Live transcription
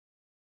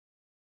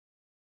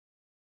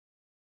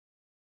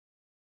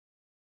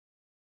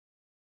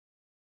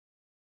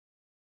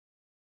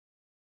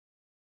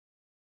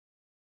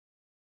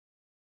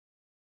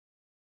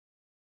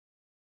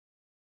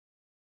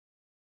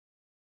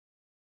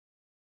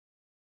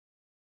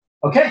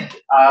Okay,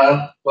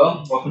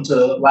 well, welcome to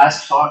the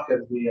last talk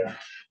of the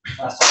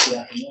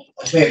afternoon.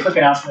 I'll make a quick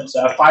announcement.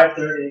 So at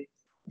 5:30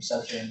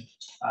 reception,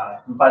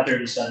 from 5:30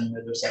 to 7,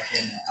 there's a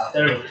reception out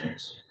there.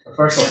 But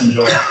first, let's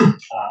enjoy the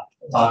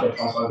talk of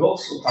François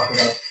Golse. We'll talk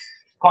about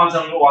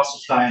quantum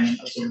Wasserstein and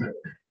observability.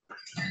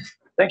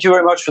 Thank you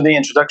very much for the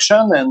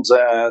introduction, and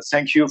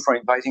thank you for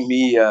inviting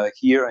me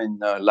here in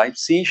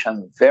Leipzig.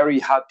 I'm very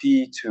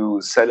happy to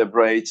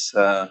celebrate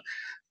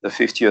the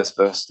 50th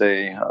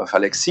birthday of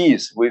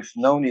Alexis. We've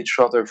known each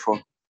other for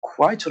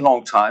quite a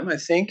long time, I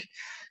think.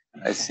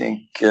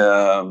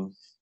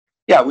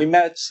 Yeah, we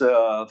met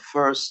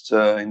first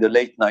in the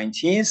late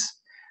 90s.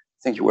 I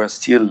think you were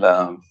still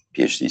a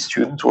PhD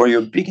student, or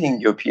you're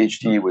beginning your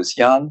PhD with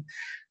Jan.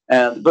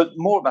 But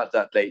more about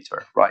that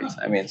later, right?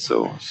 I mean,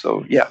 so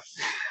yeah.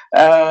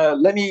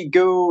 Let me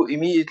go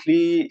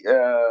immediately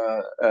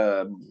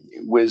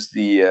with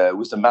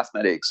the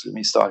mathematics. Let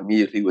me start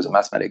immediately with the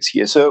mathematics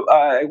here. So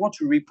I want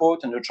to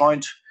report on a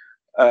joint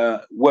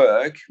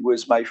work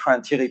with my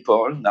friend Thierry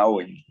Paul, now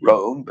in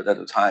Rome, but at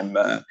the time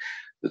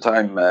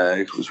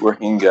it was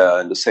working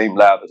in the same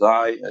lab as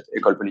I at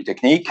École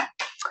Polytechnique.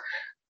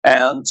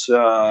 And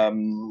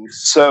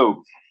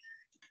so,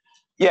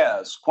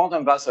 yes,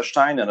 quantum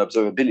Wasserstein and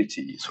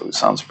observability. So it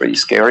sounds pretty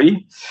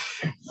scary.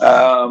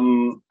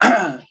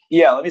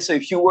 Yeah, let me say a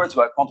few words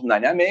about quantum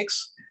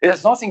dynamics. It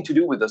has nothing to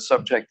do with the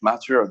subject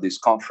matter of this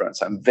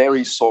conference. I'm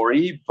very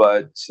sorry,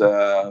 but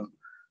are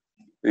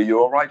you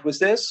all right with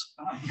this?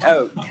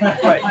 Oh,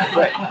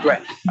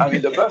 great. I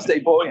mean, the birthday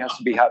boy has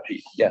to be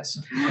happy, yes.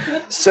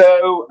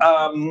 So,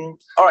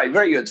 all right,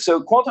 very good.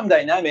 So quantum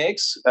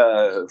dynamics,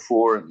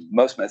 for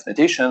most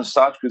mathematicians,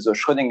 starts with the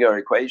Schrödinger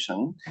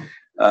equation.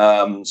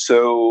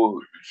 So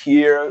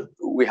here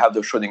we have the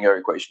Schrödinger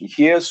equation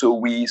here. So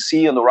we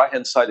see on the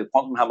right-hand side a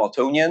quantum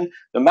Hamiltonian.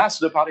 The mass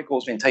of the particle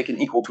has been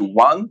taken equal to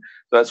 1.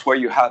 That's where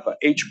you have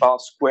h bar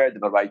squared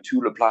divided by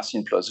 2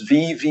 Laplacian plus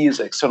v. V is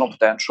external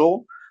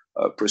potential,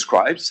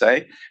 prescribed,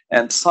 say.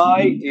 And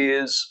psi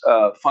is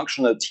a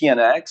function of t and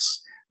x,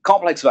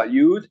 complex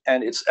valued,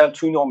 and its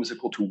L2 norm is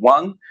equal to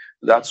 1.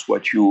 That's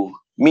what you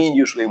mean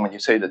usually when you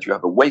say that you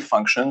have a wave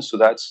function. So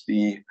that's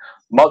the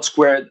mod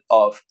squared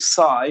of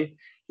psi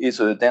is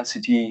a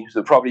density,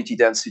 the probability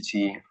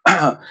density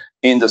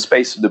in the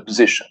space of the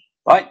position,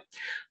 right,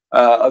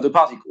 of the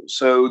particle.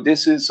 So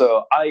this is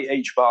I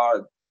h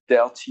bar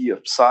del t of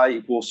psi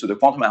equals to the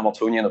quantum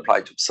Hamiltonian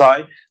applied to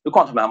psi. The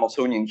quantum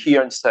Hamiltonian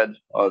here, instead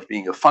of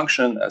being a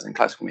function, as in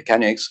classical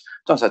mechanics,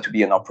 turns out to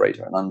be an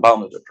operator, an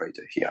unbounded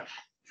operator here.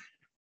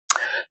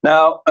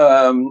 Now,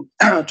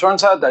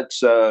 turns out that,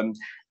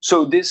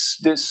 so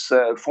this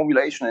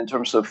formulation in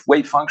terms of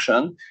wave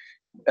function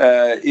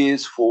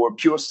is for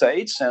pure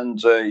states, and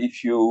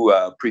if you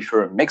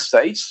prefer mixed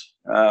states,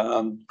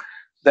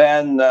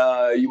 then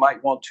you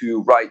might want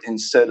to write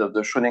instead of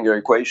the Schrödinger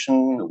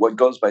equation what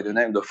goes by the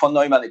name of the von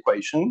Neumann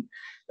equation,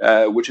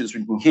 which is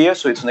written here.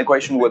 So it's an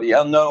equation where the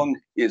unknown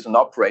is an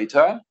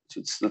operator. So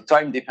it's the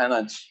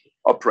time-dependent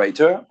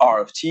operator, R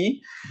of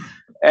t.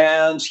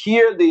 And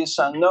here this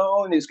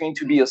unknown is going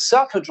to be a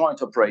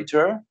self-adjoint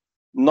operator,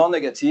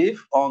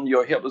 non-negative, on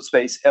your Hilbert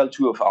space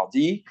L2 of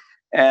Rd.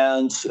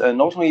 And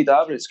not only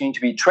that, but it's going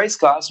to be trace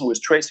class and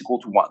with trace equal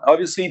to 1.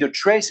 Obviously, the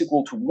trace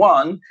equal to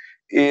 1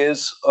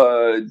 is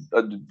a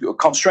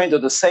constraint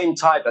of the same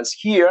type as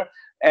here.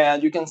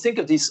 And you can think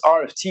of this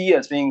R of t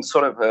as being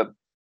sort of a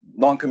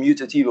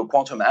non-commutative or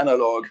quantum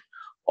analog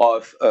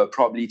of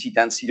probability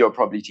density or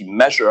probability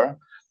measure.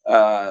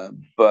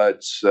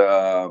 But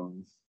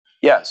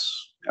yes,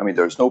 I mean,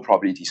 there's no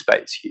probability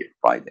space here,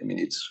 right? I mean,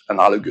 it's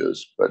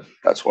analogous, but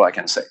that's all I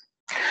can say.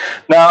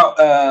 Now,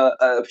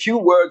 a few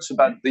words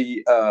about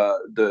the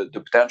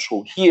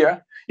potential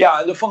here.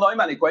 Yeah, the von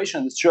Neumann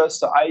equation is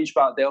just I h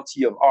bar del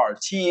t of R of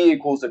t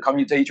equals the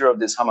commutator of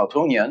this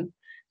Hamiltonian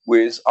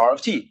with R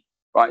of t,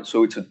 right?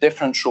 So it's a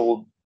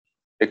differential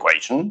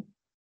equation,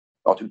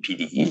 not a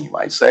PDE, you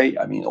might say.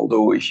 I mean,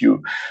 although if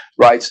you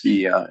write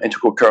the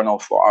integral kernel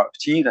for R of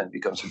t, then it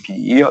becomes a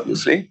PDE,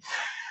 obviously.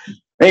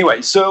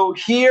 Anyway, so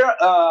here,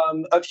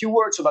 a few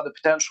words about the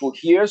potential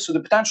here. So the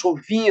potential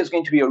V is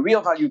going to be a real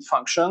valued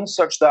function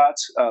such that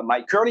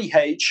my curly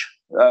H,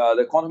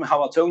 the quantum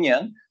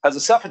Hamiltonian, has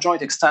a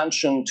self-adjoint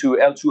extension to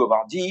L2 of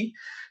Rd.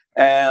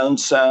 And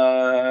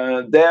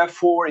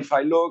therefore, if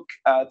I look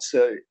at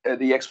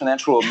the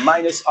exponential of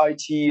minus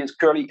IT is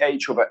curly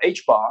H over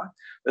H bar,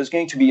 there's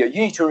going to be a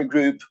unitary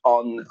group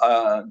on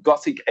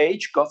Gothic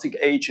H. Gothic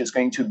H is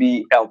going to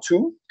be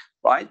L2,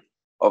 right,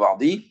 of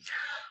Rd.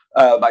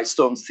 By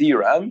Stone's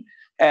theorem,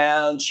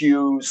 and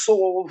you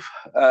solve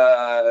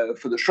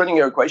for the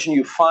Schrödinger equation,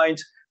 you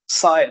find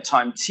psi at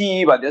time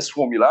t by this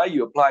formula.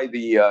 You apply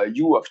the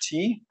u of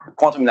t,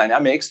 quantum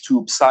dynamics,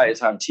 to psi at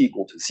time t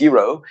equal to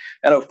 0.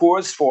 And of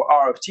course, for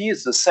r of t,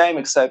 it's the same,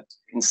 except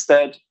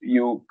instead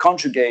you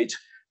conjugate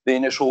the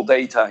initial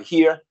data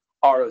here.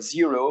 R of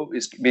 0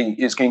 is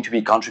going to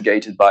be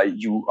conjugated by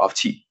u of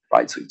t,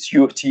 right? So it's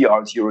u of t,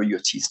 r of 0, u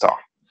of t star.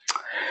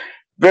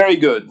 Very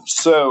good.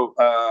 So,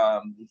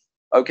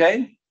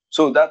 okay,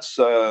 so that's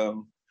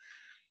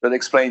that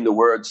explains the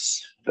word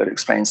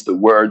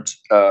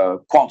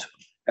quantum.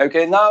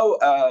 Okay, now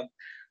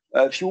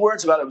a few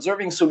words about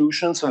observing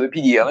solutions of a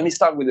PDE. Let me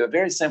start with a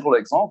very simple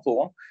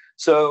example.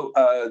 So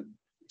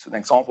it's an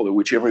example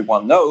which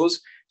everyone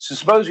knows. So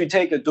suppose we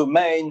take a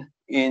domain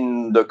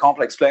in the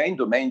complex plane,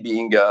 domain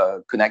being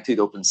a connected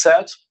open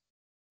set,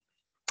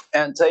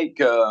 and take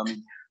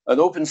an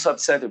open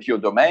subset of your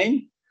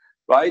domain,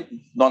 right,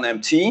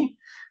 non-empty.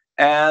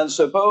 And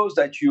suppose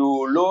that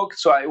you look,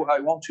 so I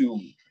want to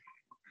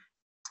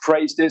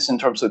phrase this in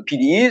terms of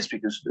PDEs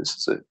because this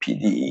is a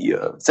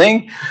PDE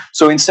thing.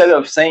 So instead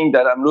of saying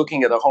that I'm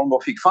looking at a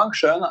holomorphic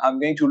function, I'm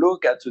going to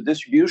look at the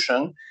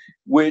distribution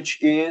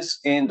which is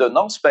in the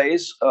null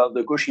space of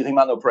the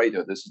Cauchy-Riemann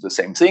operator. This is the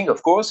same thing,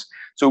 of course.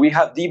 So we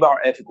have d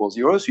bar f equals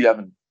 0, so you have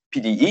a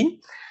PDE.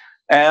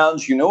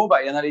 And you know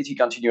by analytic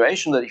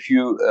continuation that if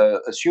you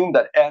assume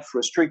that f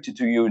restricted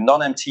to your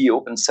non-empty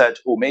open set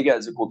omega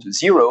is equal to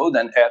 0,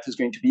 then f is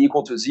going to be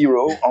equal to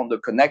 0 on the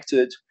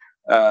connected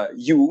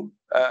U.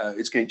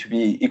 It's going to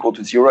be equal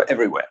to 0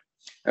 everywhere.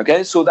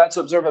 Okay, so that's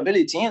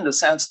observability in the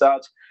sense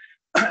that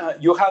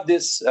you have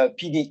this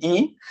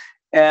PDE,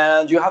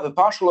 and you have a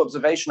partial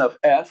observation of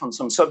f on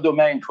some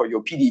subdomain for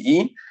your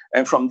PDE,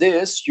 and from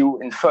this you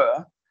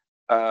infer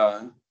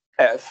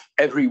f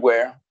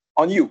everywhere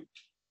on U.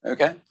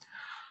 Okay.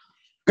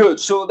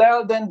 Good. So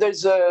then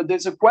there's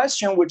a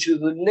question which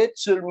is a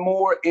little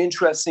more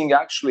interesting,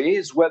 actually,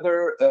 is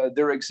whether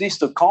there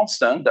exists a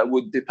constant that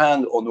would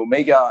depend on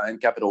omega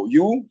and capital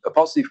U, a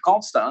positive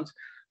constant,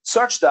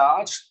 such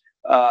that,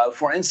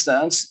 for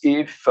instance,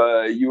 if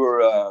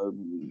your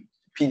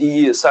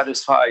PDE is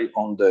satisfied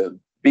on the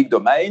big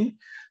domain,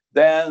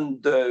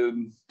 then,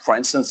 for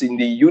instance, in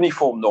the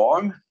uniform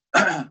norm,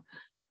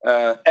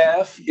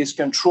 f is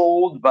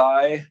controlled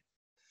by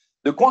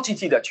the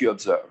quantity that you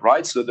observe,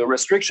 right? So the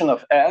restriction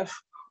of f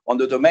on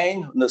the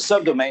domain, on the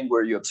subdomain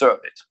where you observe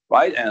it,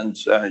 right? And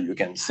you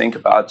can think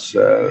about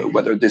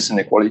whether this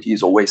inequality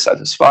is always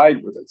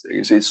satisfied, whether there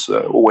is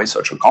always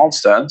such a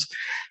constant.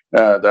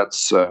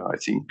 That's, I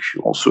think,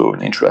 also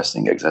an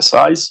interesting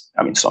exercise.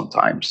 I mean,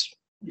 sometimes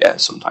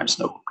yes, sometimes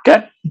no.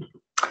 Okay,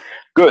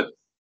 good.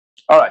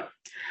 All right.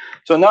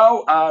 So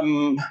now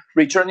I'm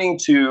returning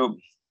to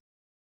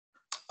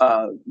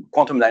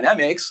quantum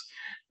dynamics.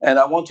 And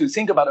I want to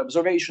think about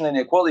observation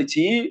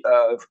inequality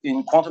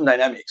in quantum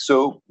dynamics.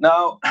 So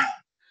now,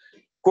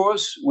 of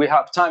course, we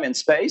have time and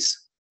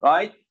space,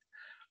 right?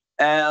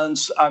 And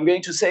I'm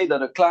going to say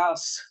that a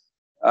class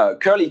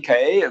curly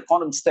K, a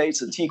quantum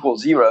states at t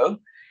equals 0,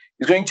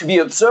 is going to be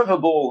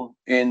observable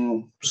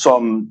in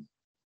some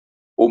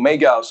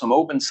omega, some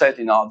open set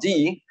in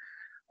Rd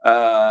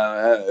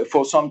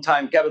for some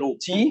time capital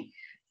T,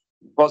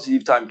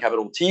 positive time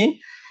capital T,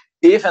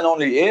 if and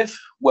only if,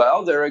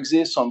 well, there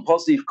exists some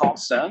positive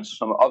constant,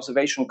 some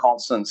observation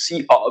constant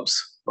C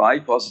obs,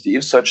 right,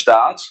 positive, such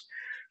that,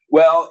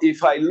 well,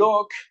 if I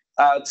look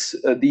at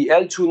the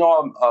L2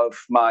 norm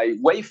of my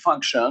wave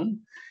function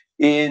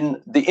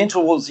in the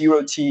interval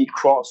 0t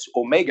cross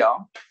omega,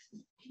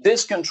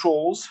 this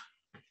controls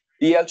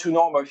the L2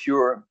 norm of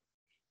your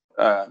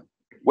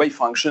wave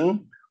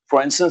function,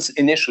 for instance,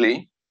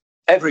 initially,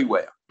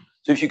 everywhere.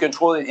 So if you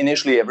control it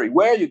initially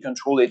everywhere, you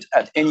control it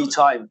at any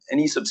time,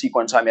 any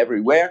subsequent time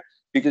everywhere,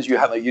 because you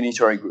have a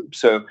unitary group.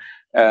 So,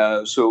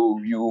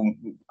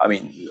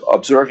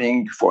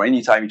 observing for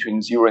any time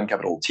between 0 and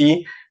capital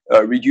T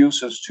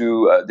reduces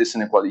to this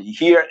inequality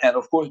here. And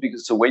of course,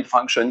 because it's a wave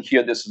function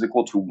here, this is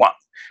equal to 1.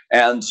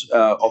 And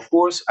of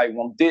course, I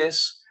want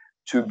this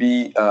to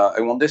be,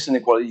 I want this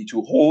inequality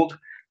to hold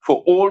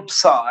for all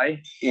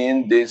psi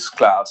in this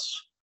class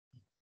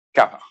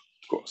kappa,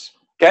 of course.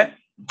 Okay.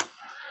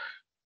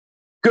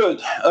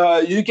 Good.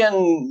 You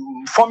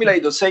can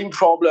formulate the same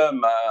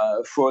problem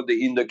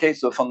in the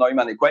case of von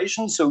Neumann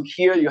equation. So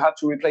here you have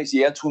to replace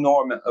the L2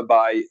 norm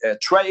by a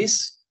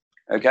trace,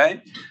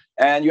 okay?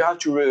 And you have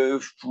to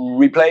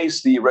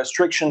replace the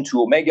restriction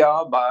to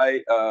omega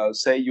by,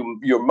 say,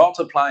 you're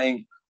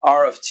multiplying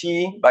R of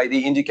t by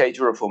the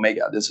indicator of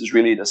omega. This is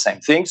really the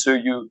same thing. So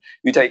you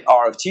take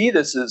R of t,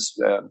 this is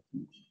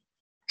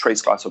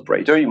trace class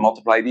operator, you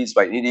multiply these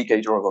by an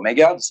indicator of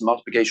omega, it's a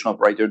multiplication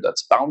operator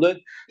that's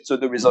bounded. So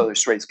the result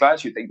is trace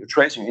class, you take the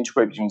trace, you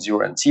integrate between 0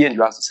 and t, and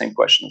you ask the same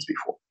question as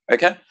before,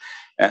 okay?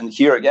 And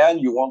here again,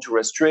 you want to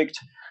restrict,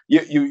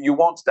 you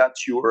want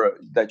that your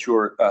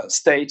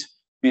state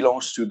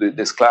belongs to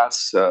this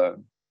class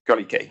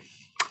curly K.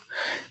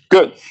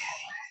 Good.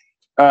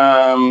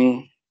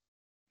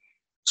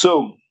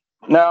 So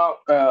now,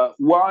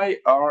 why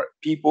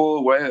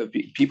have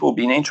people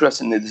been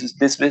interested in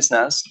this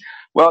business?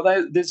 Well,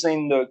 this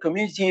in the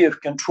community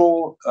of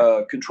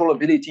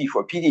controllability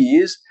for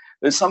PDEs.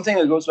 There's something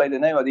that goes by the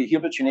name of the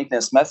Hilbert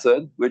uniqueness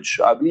method, which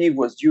I believe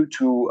was due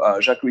to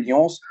Jacques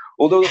Ruillons.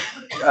 Although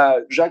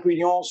Jacques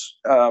Ruillons,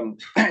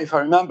 if I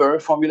remember,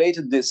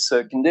 formulated this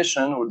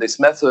condition or this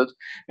method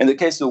in the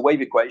case of the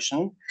wave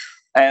equation.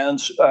 And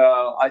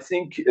I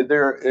think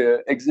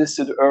there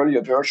existed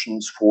earlier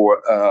versions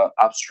for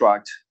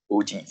abstract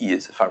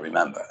ODEs, if I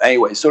remember.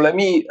 Anyway, so let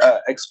me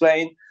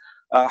explain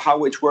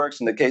how it works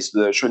in the case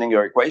of the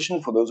Schrödinger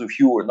equation, for those of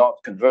you who are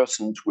not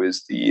conversant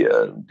with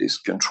this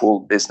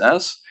control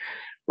business,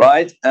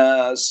 right?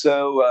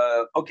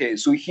 Okay,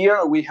 so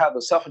here we have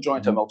a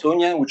self-adjoint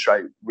Hamiltonian, which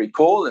I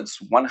recall, it's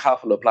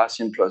 1/2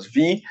 Laplacian plus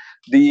V.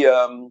 The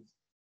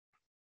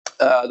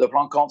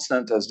Planck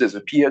constant has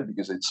disappeared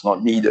because it's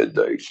not needed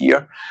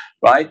here,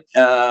 right?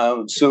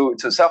 So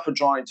it's a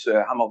self-adjoint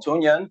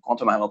Hamiltonian,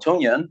 quantum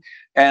Hamiltonian,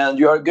 and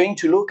you are going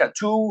to look at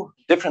two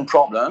different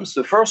problems.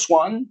 The first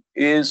one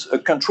is a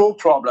control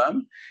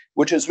problem,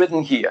 which is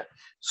written here.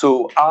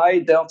 So I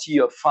del T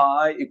of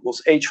phi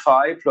equals H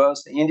phi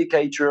plus the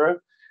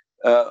indicator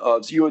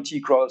of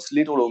 0t cross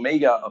little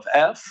omega of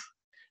f,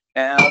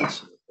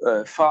 and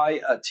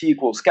phi at t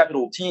equals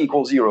capital T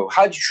equals 0.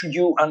 How should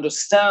you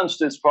understand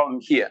this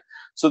problem here?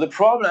 So the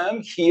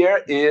problem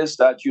here is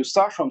that you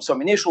start from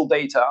some initial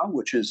data,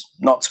 which is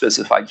not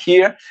specified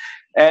here,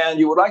 and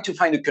you would like to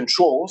find a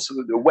control, so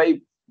the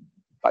way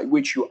by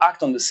which you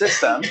act on the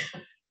system,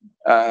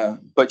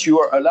 but you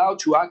are allowed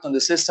to act on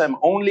the system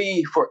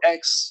only for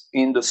x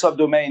in the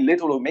subdomain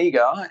little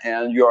omega,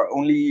 and you are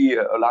only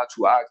allowed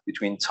to act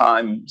between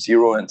time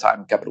 0 and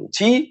time capital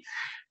T.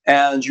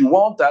 And you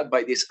want that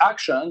by this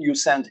action, you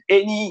send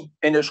any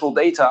initial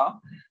data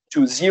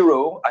to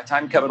 0 at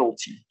time capital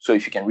T. So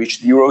if you can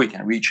reach 0, you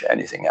can reach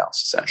anything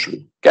else,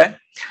 essentially, okay?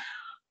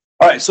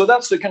 All right, so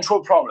that's the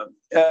control problem.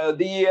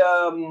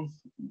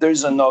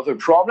 There's another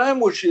problem,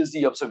 which is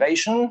the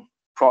observation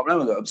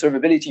problem, the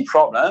observability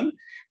problem,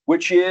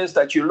 which is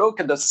that you look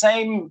at the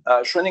same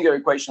Schrödinger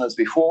equation as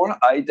before,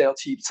 I del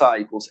T psi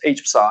equals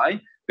H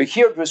psi, but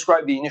here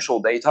prescribe the initial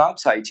data,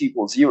 psi T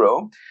equals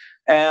 0.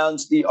 And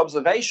the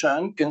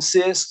observation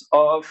consists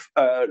of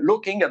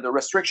looking at the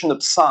restriction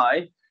of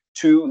psi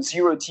to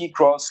 0t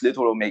cross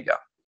little omega.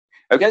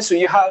 Okay, so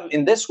you have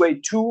in this way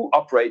two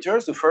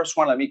operators. The first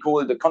one, let me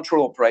call it the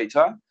control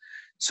operator.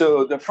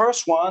 So the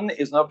first one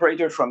is an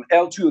operator from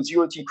L2 of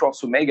 0t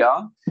cross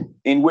omega,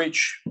 in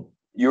which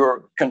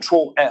your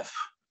control F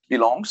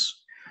belongs.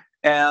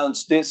 And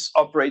this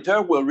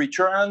operator will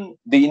return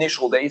the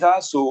initial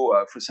data. So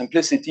for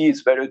simplicity,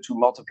 it's better to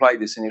multiply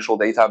this initial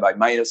data by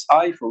minus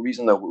I for a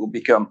reason that will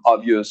become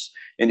obvious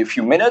in a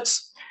few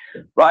minutes,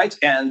 right?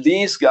 And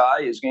this guy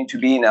is going to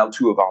be in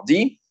L2 of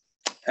RD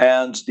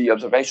and the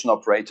observation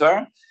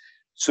operator.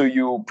 So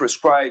you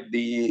prescribe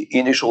the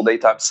initial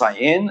data psi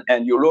in,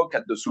 and you look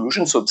at the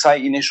solution. So psi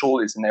initial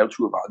is in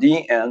L2 of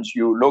RD, and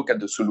you look at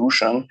the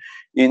solution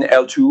in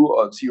L2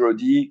 of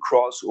 0d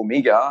cross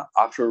omega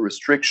after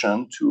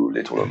restriction to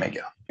little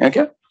omega.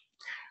 Okay,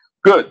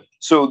 good.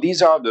 So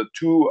these are the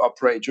two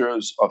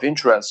operators of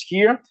interest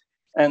here.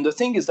 And the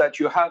thing is that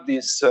you have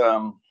this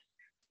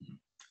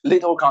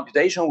little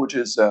computation, which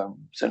is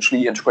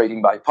essentially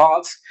integrating by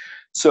parts.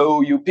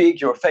 So you pick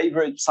your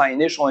favorite psi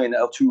initial in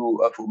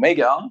L2 of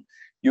omega.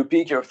 You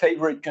pick your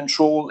favorite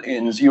control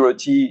in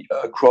 0t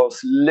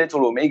cross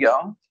little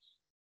omega.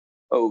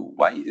 Oh,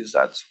 why is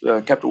that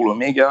capital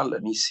omega?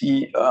 Let me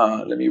see.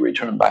 Let me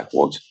return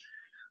backwards.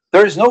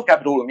 There is no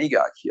capital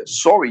omega here.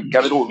 Sorry,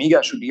 capital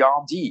omega should be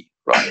RD,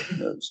 right?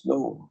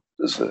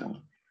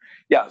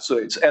 Yeah, so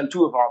it's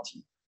L2 of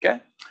RD,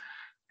 okay?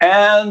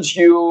 And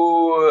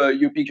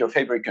you pick your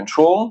favorite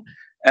control,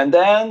 and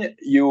then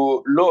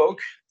you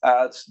look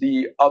at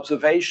the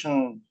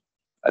observation,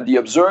 at the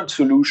observed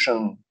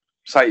solution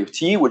psi of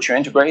t, which you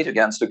integrate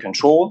against the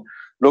control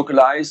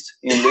localized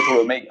in little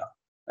omega,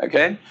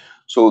 okay?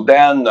 So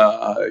then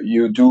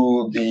you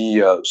do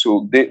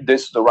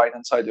this is the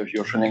right-hand side of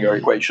your Schrödinger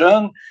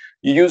equation.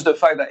 You use the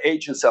fact that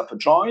H is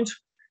self-adjoint,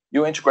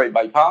 you integrate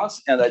by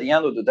parts, and at the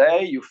end of the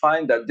day, you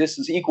find that this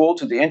is equal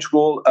to the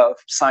integral of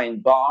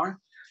sine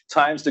bar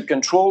times the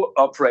control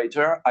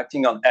operator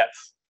acting on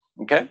F,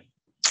 okay?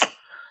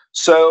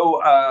 So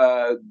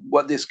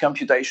what this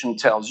computation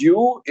tells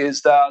you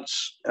is that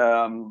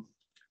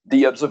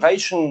the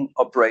observation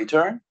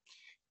operator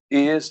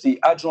is the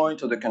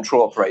adjoint of the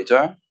control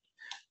operator.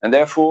 And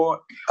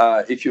therefore,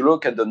 if you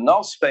look at the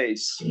null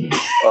space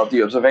of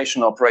the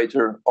observation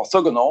operator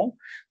orthogonal,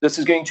 this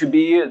is going to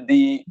be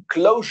the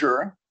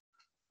closure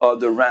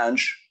of the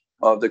range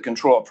of the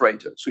control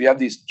operator. So you have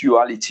this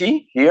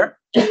duality here,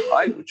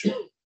 right? Which,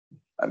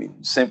 I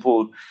mean,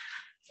 simple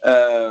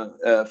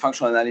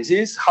functional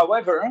analysis.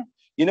 However,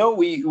 you know,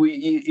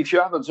 if you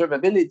have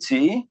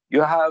observability,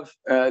 you have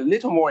a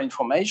little more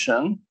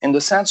information in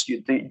the sense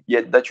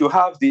that you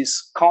have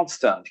this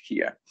constant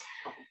here,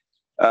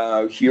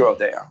 here or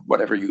there,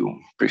 whatever you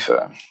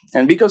prefer.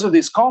 And because of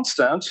this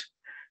constant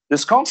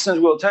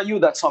will tell you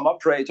that some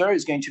operator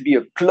is going to be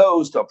a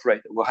closed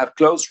operator, will have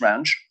closed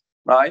range,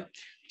 right?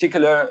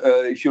 Particular,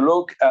 if you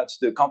look at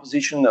the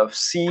composition of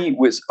C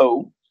with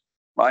O,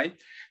 right?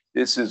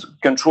 This is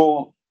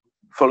control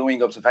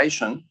following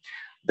observation.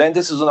 Then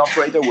this is an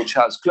operator which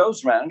has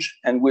closed range,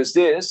 and with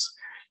this,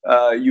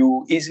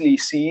 you easily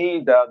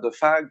see that the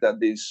fact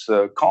that this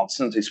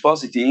constant is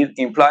positive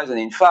implies that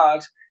in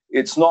fact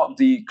it's not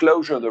the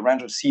closure of the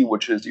range of C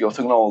which is the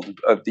orthogonal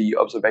of the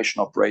observation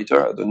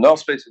operator, the null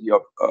space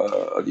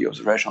of the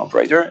observation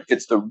operator.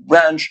 It's the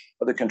range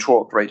of the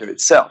control operator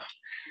itself.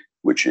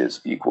 which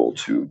is equal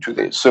to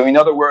this. So in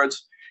other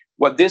words,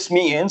 what this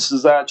means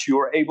is that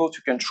you're able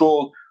to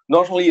control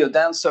not only a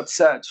dense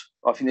subset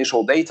of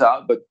initial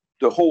data, but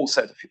the whole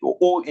set of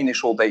all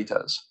initial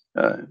data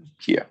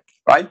here,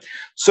 right?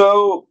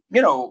 So,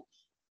 you know,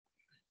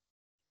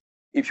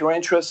 if you're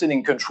interested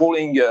in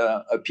controlling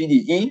a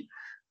PDE,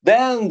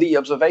 then the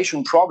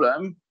observation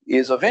problem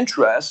is of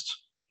interest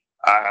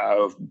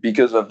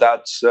because of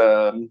that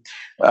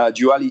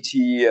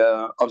duality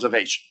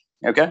observation,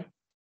 okay?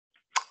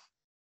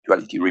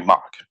 Duality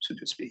remark, so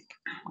to speak,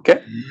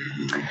 okay?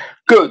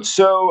 Good,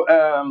 so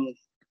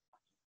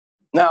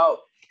now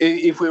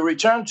if we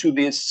return to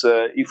this,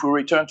 if we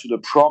return to the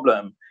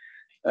problem,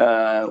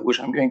 which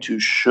I'm going to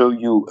show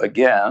you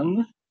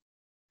again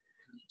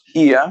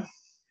here.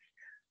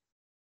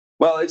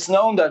 Well, it's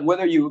known that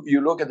whether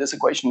you look at this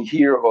equation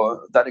here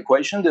or that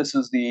equation, this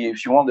is the,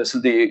 if you want, this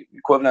is the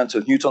equivalent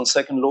of Newton's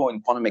second law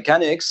in quantum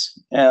mechanics.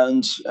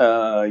 And,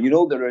 you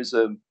know, there is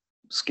a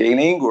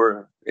scaling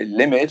or a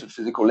limit, a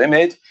physical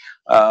limit,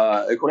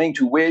 according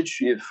to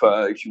which, if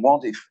you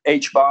want, if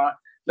h bar,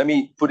 let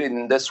me put it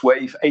in this way,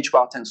 if h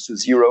bar tends to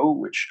 0,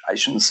 which I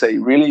shouldn't say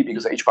really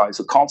because h bar is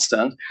a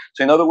constant.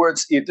 So in other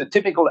words, if the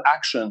typical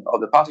action of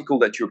the particle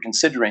that you're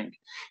considering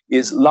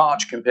is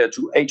large compared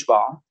to h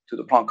bar, to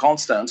the Planck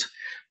constant,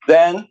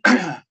 then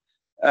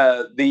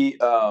the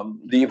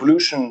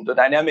evolution, the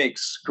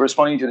dynamics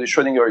corresponding to the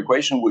Schrödinger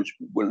equation, which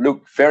will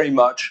look very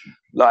much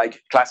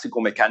like classical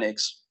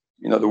mechanics.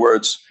 In other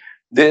words,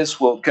 this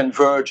will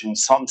converge in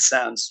some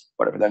sense,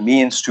 whatever that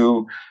means,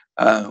 to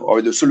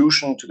or the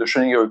solution to the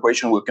Schrödinger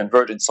equation will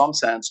converge in some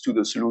sense to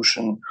the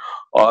solution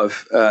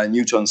of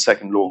Newton's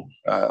second law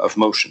of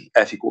motion,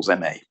 F equals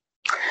ma.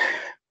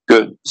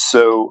 Good.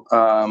 So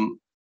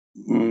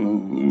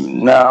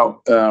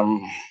now,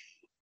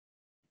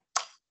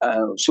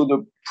 so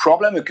the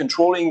problem of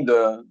controlling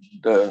the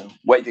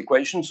wave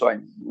equation. So I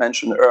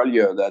mentioned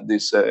earlier that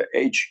this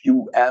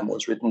HUM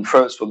was written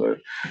first for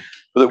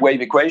the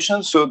wave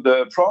equation. So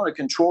the problem of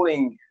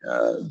controlling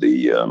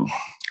the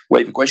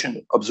wave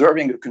equation,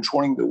 observing and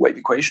controlling the wave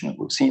equation,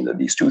 we've seen that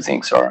these two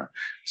things are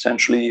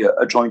essentially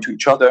adjoined to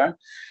each other,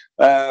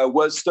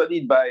 was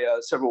studied by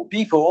several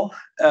people,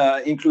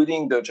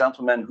 including the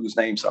gentlemen whose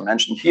names are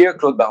mentioned here,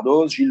 Claude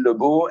Bardos, Gilles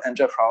Lebeau, and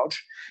Jeff Rauch.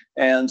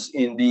 And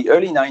in the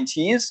early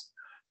 90s,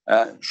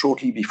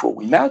 shortly before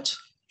we met,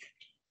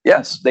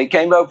 yes, they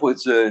came up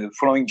with the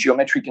following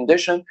geometric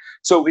condition.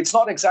 So it's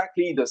not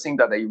exactly the thing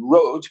that they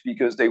wrote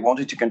because they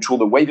wanted to control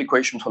the wave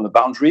equation from the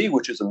boundary,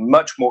 which is a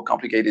much more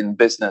complicated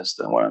business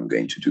than what I'm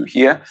going to do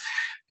here.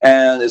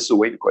 And it's the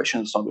wave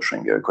equation, it's not the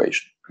Schrödinger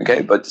equation.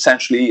 Okay, but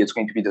essentially it's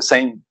going to be the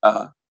same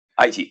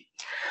IT.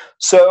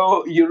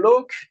 So you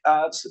look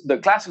at the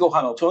classical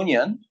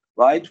Hamiltonian,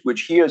 right,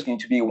 which here is going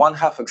to be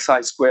 1/2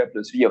 xi squared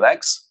plus v of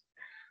x,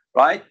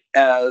 right,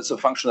 as a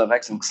function of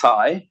x and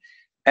psi.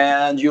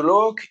 And you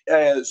look,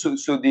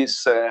 so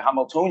this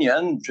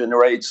Hamiltonian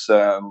generates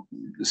the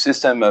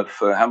system of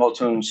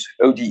Hamilton's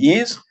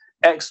ODEs.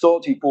 X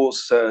dot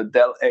equals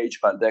del h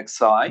by del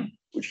xi,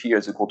 which here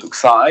is equal to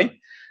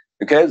xi.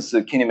 Okay, it's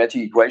the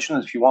kinematic equation.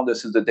 If you want,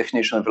 this is the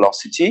definition of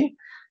velocity.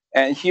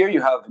 And here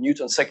you have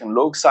Newton's second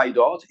law, psi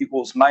dot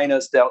equals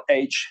minus del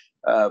h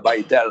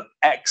by del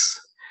x,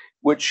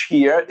 which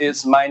here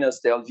is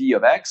minus del v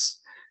of x.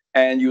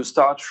 And you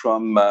start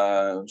from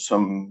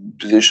some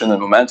position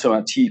and momentum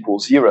at t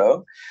equals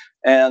 0.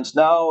 And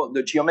now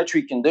the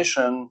geometric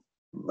condition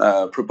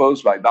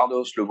proposed by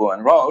Bardos, Lebeau,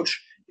 and Rauch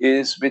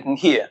is written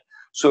here.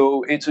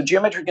 So it's a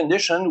geometric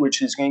condition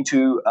which is going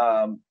to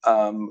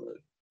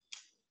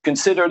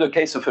consider the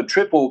case of a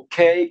triple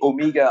K,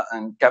 omega,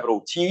 and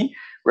capital T,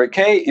 where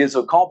K is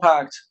a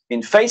compact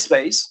in phase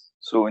space,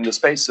 so in the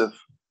space of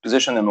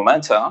position and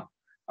momenta,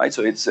 right?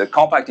 So it's a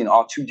compact in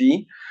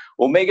R2D.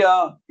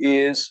 Omega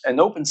is an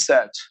open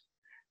set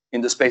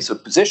in the space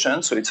of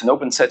position, so it's an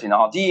open set in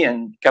RD,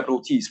 and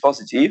capital T is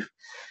positive.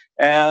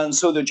 And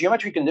so the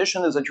geometric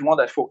condition is that you want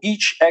that for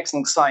each x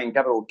and psi in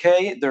capital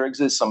K, there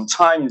exists some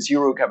time in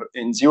zero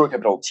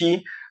capital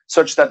T,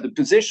 such that the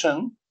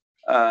position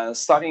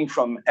starting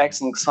from x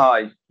and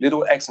psi,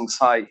 little x and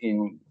psi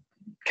in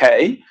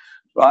K,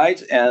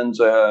 right? And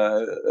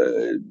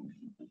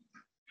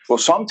for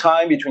some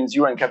time between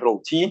 0 and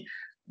capital T,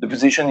 the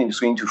position is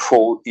going to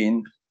fall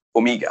in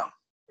omega.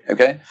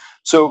 Okay,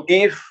 so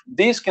if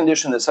this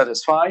condition is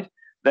satisfied,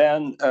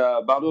 then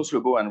Bardos,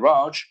 Lebeau, and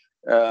Rauch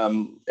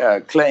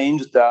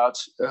claimed that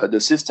the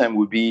system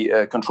would be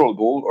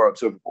controllable or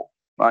observable,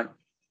 right?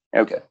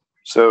 Okay,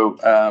 so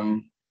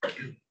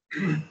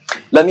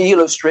let me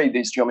illustrate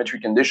this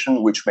geometric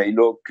condition, which may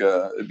look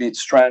a bit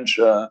strange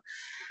to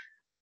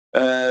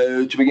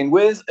begin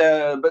with,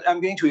 but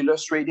I'm going to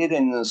illustrate it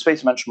in space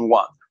dimension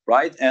 1,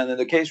 right? And in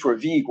the case where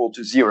v equal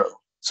to 0.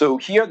 So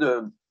here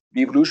the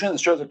evolution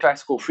is just a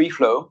classical free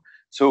flow.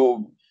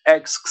 So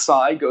x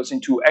psi goes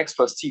into x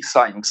plus t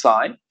psi and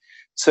psi.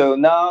 So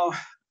now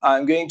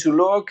I'm going to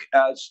look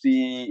at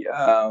the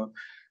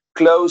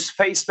closed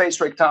phase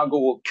space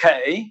rectangle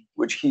K,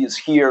 which is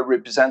here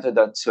represented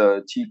at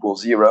t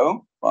equals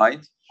 0,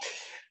 right?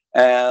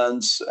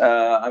 And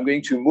I'm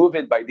going to move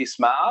it by this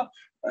map.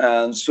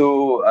 And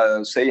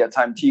so say at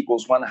time t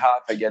equals 1/2,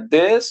 I get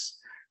this.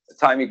 At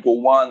time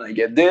equal 1, I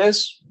get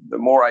this. The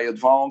more I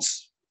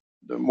advance,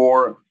 the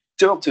more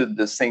tilted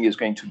this thing is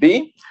going to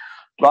be,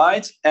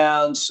 right?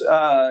 And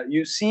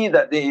you see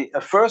that the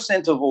first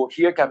interval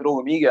here, capital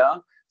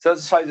omega,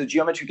 satisfies the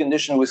geometric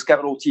condition with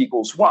capital T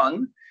equals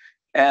 1.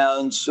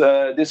 And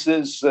this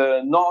is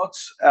not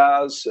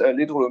as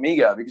little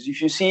omega, because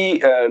if you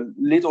see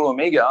little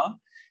omega,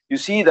 you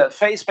see that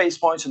phase space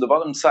points on the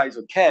bottom side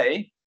are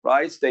K,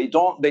 right?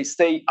 They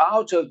stay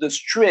out of the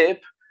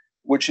strip,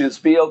 which is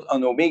built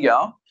on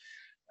omega.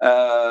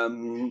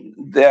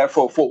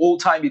 Therefore, for all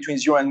time between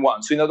 0 and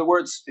 1. So in other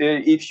words,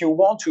 if you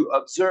want to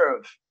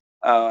observe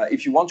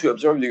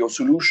your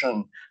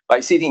solution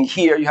by sitting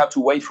here, you have to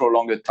wait for a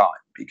longer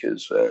time,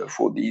 because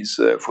for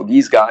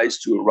these guys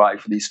to arrive,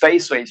 for these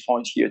phase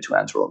points here to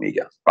enter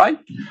omega, right?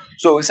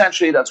 So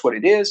essentially that's what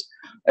it is,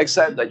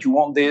 except that you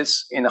want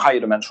this in a higher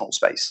dimensional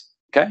space,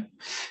 okay?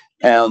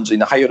 And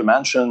in a higher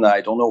dimension,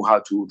 I don't know how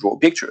to draw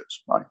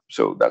pictures, right?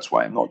 So that's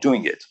why I'm not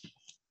doing it.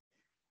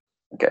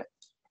 Okay.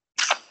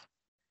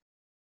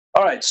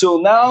 All right, so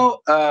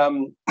now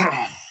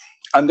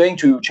I'm going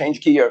to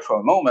change gear for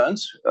a moment,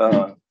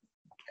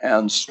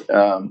 and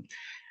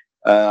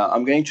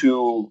I'm going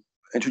to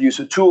introduce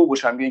a tool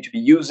which I'm going to be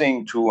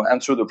using to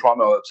answer the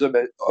problem of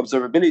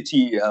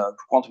observability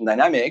for quantum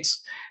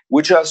dynamics,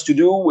 which has to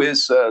do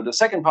with the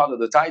second part of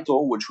the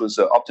title, which was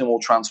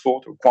optimal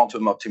transport or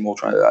quantum optimal.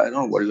 I don't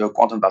know what is a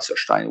quantum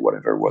Wasserstein,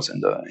 whatever was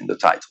in the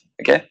title.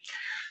 Okay,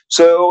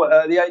 so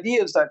the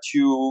idea is that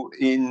you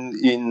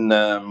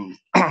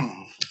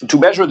to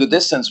measure the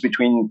distance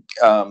between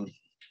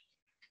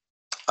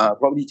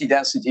probability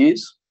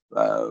densities.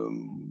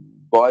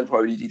 Boyle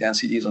probability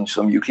densities on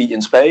some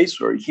Euclidean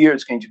space, or here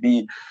it's going to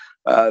be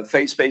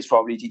phase space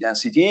probability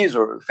densities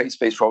or phase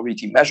space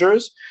probability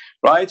measures,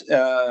 right?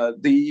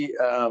 The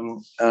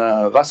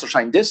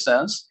Wasserstein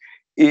distance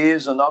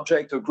is an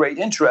object of great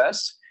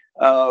interest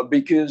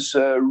because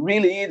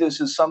really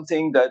this is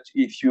something that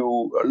if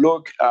you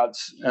look at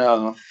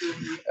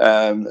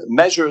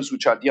measures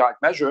which are Dirac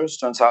measures,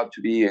 turns out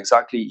to be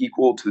exactly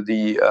equal to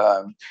the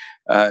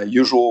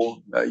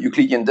usual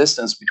Euclidean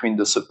distance between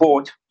the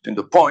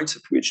points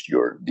at which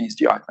these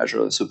Dirac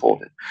measures are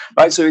supported,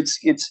 right? So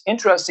it's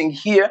interesting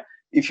here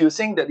if you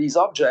think that these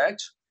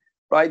objects,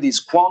 right, these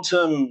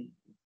quantum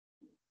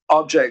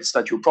objects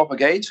that you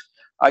propagate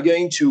are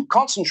going to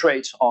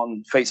concentrate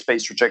on phase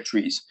space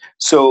trajectories.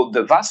 So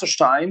the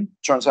Wasserstein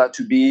turns out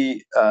to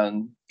be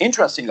an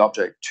interesting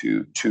object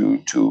to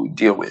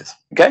deal with.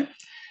 Okay,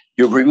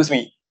 you agree with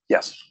me?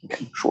 Yes.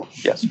 Okay, sure.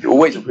 Yes, you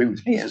always agree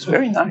with me. It's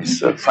very nice,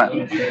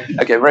 friend.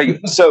 Okay, very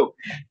good. So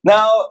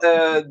now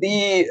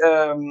the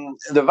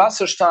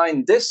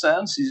Wasserstein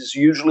distance is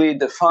usually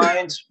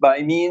defined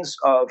by means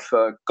of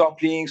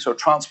couplings or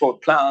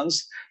transport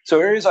plans. So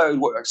here's how it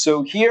works.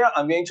 So here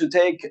I'm going to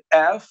take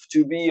F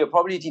to be a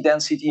probability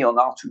density on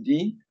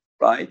R2D,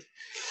 right?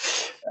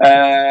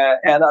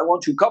 And I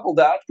want to couple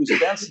that with a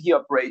density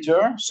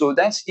operator. So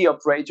density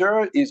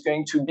operator is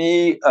going to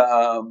be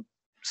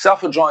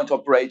self-adjoint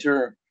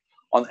operator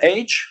on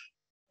H,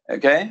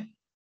 okay,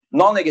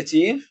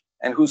 non-negative,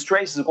 and whose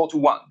trace is equal to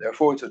 1.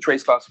 Therefore, it's a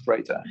trace class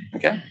operator,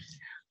 okay?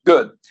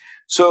 Good.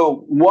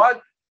 So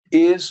what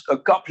is a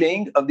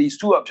coupling of these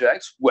two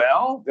objects?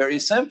 Well, very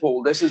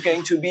simple. This is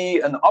going to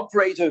be an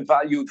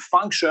operator-valued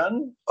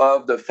function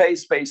of the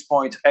phase space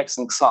point x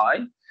and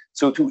psi.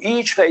 So to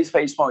each phase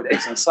space point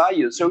x and psi,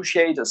 you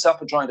associate a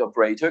self-adjoint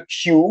operator,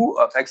 q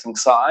of x and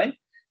psi,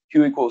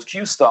 q equals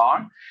q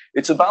star.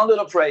 It's a bounded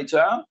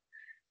operator.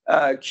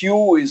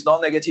 Q is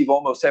non-negative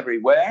almost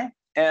everywhere.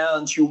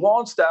 And you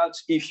want that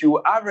if you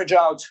average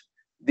out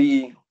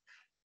the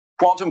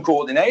quantum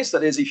coordinates,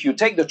 that is, if you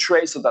take the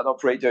trace of that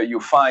operator, you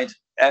find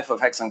f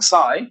of x and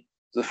psi,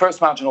 the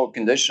first marginal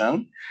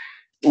condition.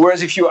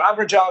 Whereas if you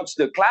average out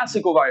the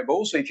classical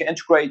variables, so if you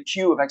integrate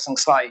q of x and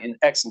psi in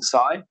x and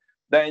psi,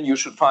 then you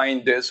should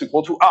find this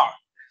equal to r.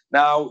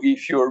 Now,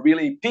 if you're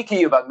really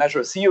picky about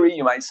measure theory,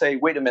 you might say,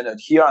 wait a minute,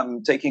 here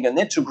I'm taking an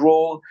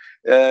integral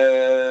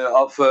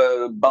of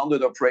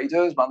bounded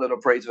operators. Bounded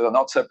operators are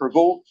not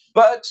separable.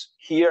 But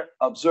here,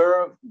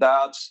 observe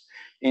that,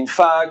 in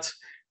fact,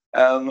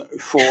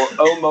 for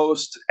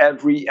almost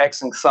every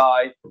x and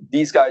psi,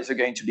 these guys are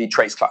going to be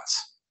trace class.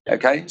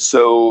 Okay,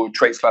 so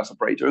trace class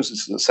operators,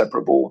 this is a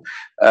separable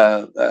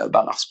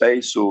Banach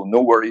space, so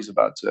no worries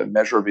about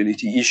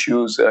measurability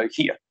issues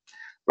here,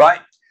 right?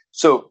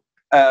 So,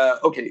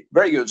 okay,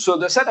 very good. So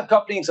the set of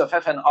couplings of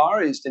f and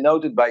r is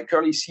denoted by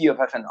curly C of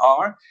f and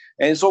r,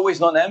 and it's always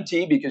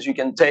non-empty because you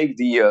can take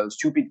the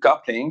stupid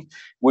coupling,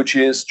 which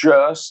is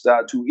just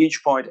that to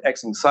each point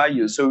x and psi,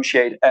 you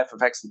associate f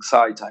of x and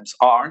psi times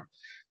r,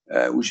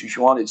 which, if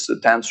you want, it's the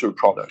tensor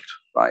product,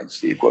 right? It's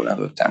the equivalent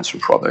of tensor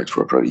product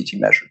for probability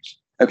measures.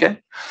 Okay.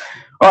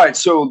 All right.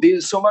 So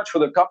this is so much for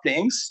the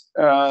couplings.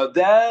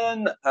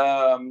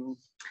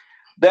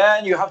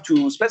 Then you have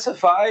to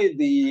specify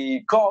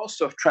the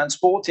cost of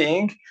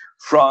transporting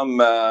from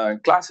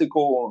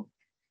classical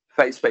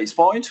phase space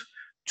point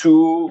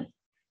to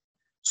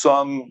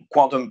some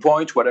quantum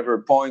point, whatever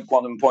point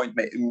quantum point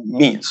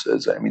means.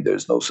 I mean,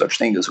 there's no such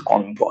thing as a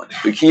quantum point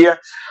here,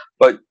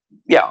 but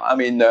yeah, I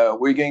mean,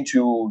 we're going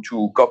to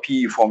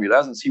copy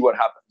formulas and see what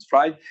happens,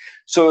 right?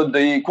 So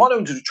the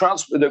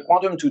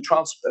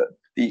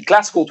the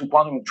classical to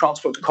quantum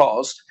transport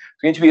cost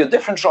is going to be a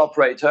differential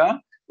operator,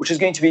 which is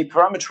going to be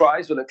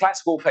parameterized with a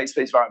classical phase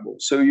space variable.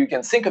 So you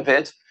can think of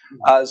it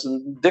as a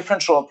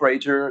differential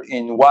operator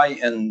in y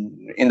and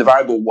in the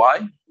variable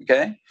y,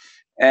 okay?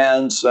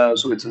 And so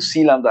it's a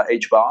C lambda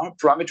H bar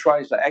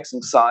parameterized by x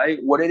and psi.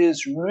 What it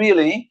is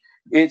really,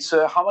 it's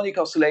a harmonic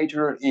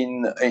oscillator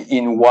in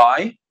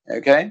y,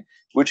 okay,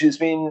 which has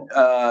been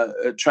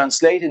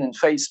translated in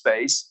phase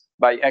space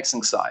by x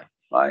and psi,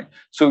 right?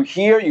 So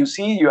here you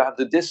see you have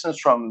the distance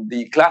from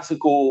the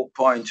classical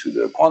point to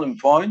the quantum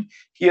point.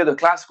 Here the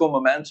classical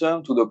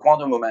momentum to the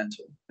quantum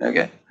momentum,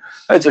 okay?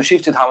 It's a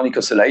shifted harmonic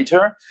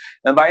oscillator.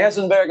 And by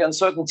Heisenberg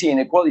uncertainty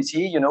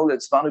inequality, you know,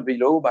 that's bounded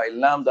below by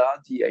lambda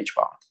dh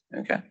bar.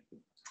 Okay,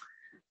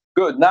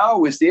 good. Now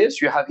with this,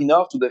 you have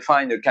enough to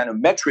define a kind of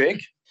metric.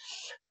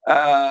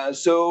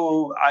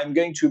 So I'm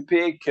going to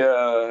pick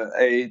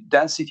a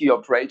density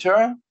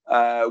operator,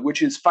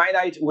 which is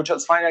finite, which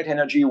has finite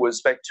energy with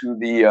respect to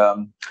the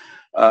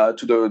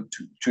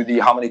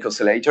harmonic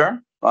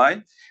oscillator,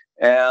 right?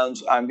 And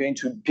I'm going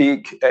to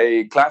pick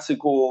a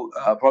classical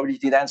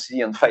probability density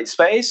in phase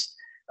space,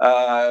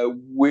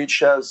 which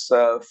has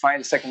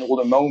finite second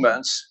order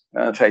moments.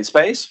 Phase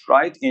space,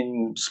 right,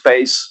 in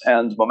space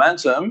and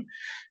momentum.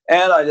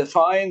 And I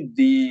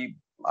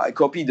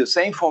copy the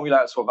same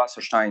formula as for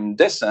Wasserstein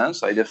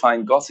distance. I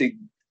define Gothic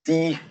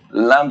d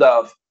lambda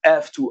of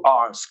f to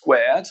r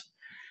squared.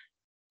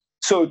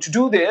 So to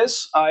do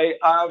this,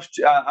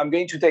 I'm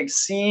going to take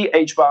c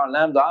h bar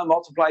lambda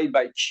multiplied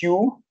by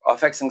q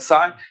of x and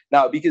psi.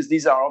 Now, because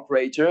these are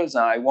operators,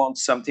 and I want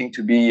something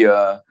to be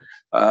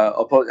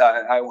I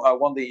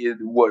want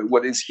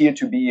what is here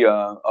to be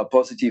a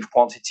positive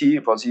quantity,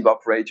 a positive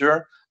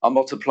operator. I'll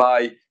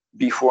multiply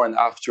before and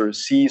after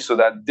C so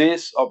that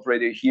this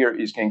operator here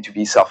is going to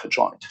be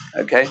self-adjoint,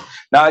 okay?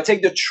 Now I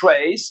take the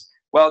trace.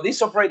 Well,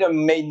 this operator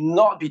may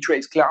not be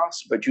trace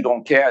class, but you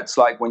don't care. It's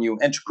like when you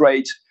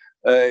integrate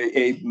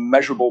a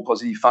measurable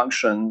positive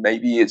function,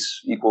 maybe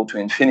it's equal to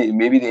infinity.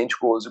 Maybe the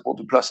integral is equal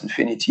to plus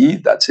infinity.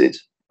 That's it,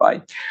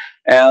 right?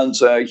 And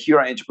here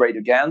I integrate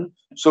again.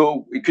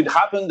 So it could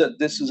happen that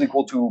this is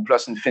equal to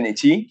plus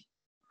infinity,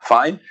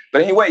 fine.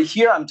 But anyway,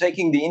 here I'm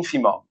taking the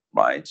infimum,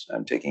 right?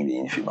 I'm taking the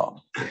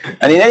infimum.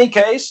 And in any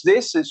case,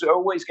 this is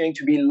always going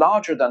to be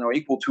larger than or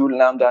equal to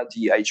lambda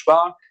dh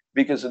bar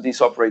because of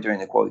this operator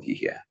inequality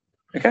here,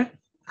 okay?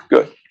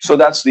 Good. So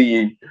that's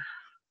the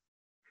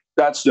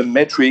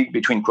metric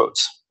between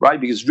quotes, right?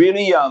 Because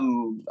really,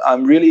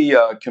 I'm really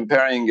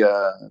comparing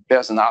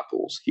pears and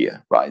apples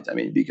here, right? I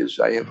mean, because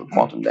I have a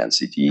quantum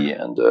density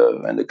and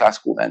the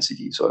classical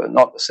density, so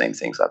not the same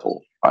things at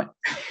all, right?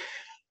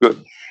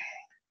 Good.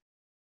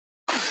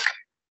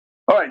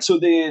 All right. So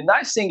the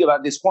nice thing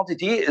about this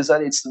quantity is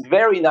that it's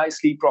very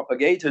nicely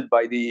propagated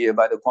by the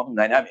quantum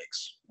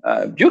dynamics.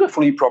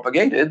 Beautifully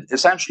propagated.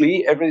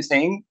 Essentially,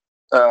 everything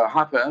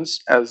happens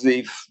as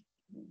if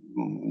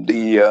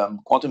the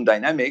quantum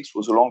dynamics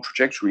was along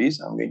trajectories.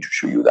 I'm going to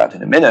show you that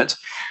in a minute,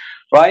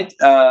 right?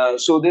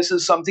 So this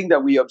is something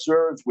that we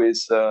observed with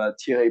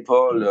Thierry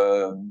Paul,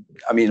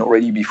 I mean,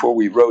 already before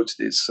we wrote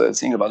this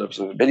thing about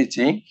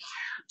observability.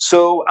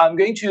 So I'm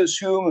going to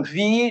assume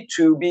V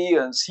to be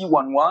a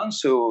C11,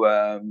 so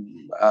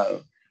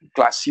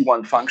class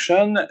C1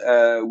 function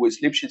with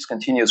Lipschitz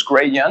continuous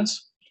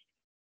gradients.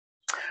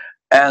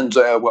 And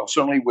well,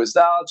 certainly with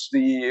that,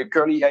 the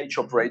curly H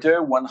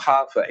operator,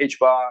 1/2 H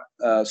bar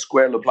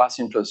square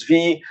Laplacian plus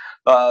V,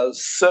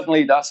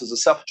 certainly that's as a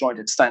self-joint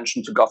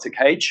extension to Gothic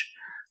H.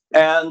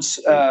 And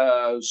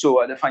so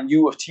I define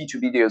U of T to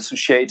be the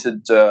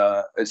associated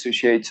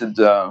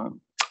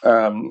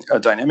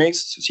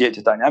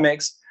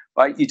dynamics,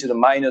 by e to the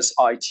minus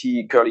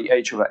IT curly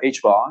H over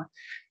H bar.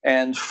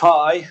 And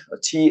phi,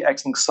 T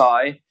x and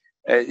psi,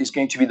 is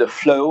going to be the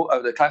flow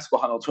of the classical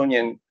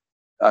Hamiltonian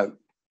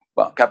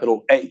well,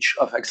 capital H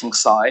of x and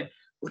psi,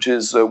 which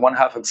is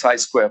 1/2 xi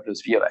squared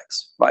plus v of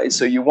x, right?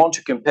 So you want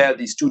to compare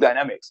these two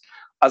dynamics.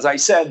 As I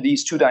said,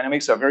 these two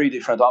dynamics are very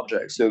different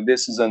objects. So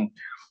this is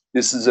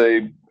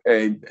a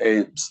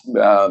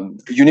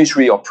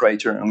unitary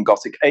operator on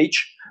Gothic H,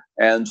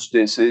 and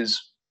this is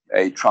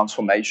a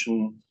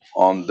transformation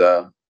on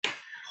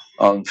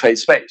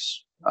phase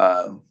space,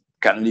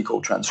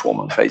 canonical transform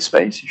on phase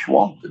space, if you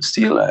want. But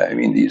still, I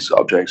mean, these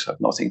objects have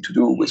nothing to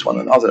do with one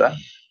another.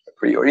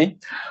 Priori.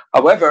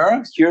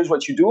 However, here's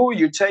what you do: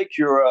 you take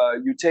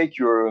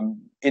your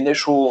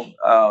initial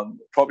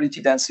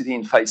probability density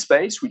in phase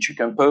space, which you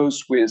compose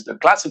with the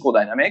classical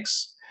dynamics.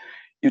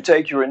 You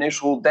take your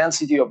initial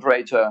density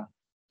operator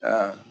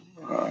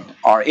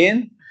R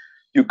in,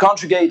 you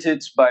conjugate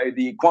it by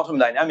the quantum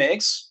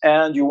dynamics,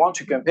 and you want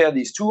to compare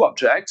these two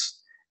objects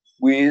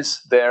with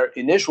their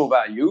initial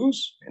values.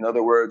 In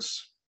other words,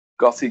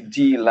 Gothic D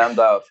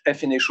lambda of F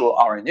initial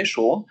R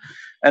initial.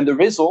 And the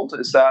result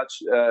is that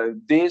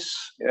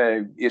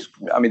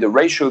the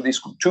ratio of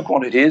these two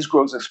quantities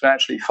grows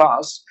exponentially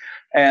fast.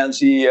 And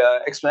the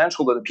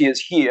exponential that appears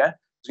here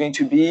is going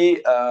to be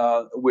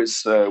with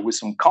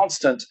some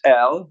constant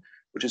L,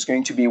 which is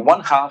going to be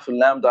 1/2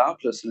 lambda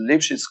plus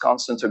Lipschitz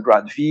constant of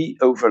grad V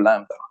over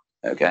lambda.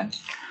 Okay,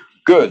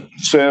 good.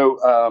 So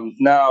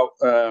now,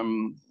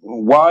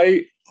 why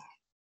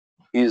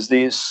is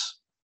this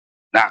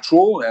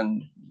natural, and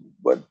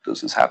what does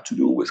this have to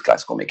do with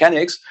classical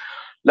mechanics?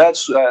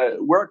 Let's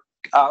work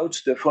out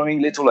the following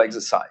little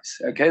exercise.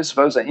 Okay,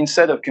 suppose that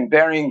instead of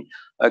comparing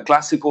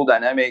classical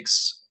dynamics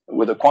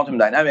with a quantum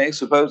dynamics,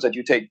 suppose that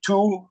you take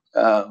two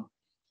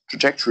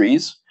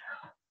trajectories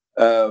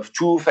of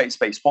two phase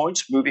space points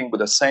moving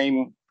with the same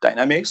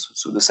dynamics,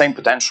 so the same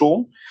potential,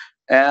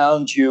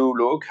 and you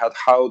look at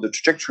how the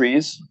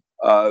trajectories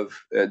of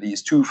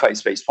these two phase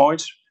space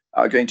points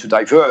are going to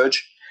diverge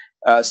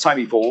as time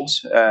evolves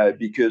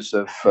because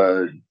of,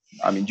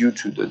 due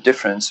to the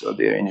difference of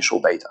their initial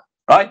beta.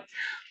 Right.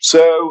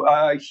 So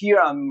here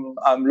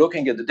I'm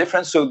looking at the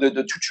difference. So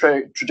the two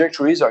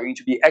trajectories are going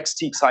to be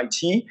xt psi t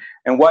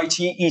and yt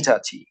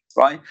eta t.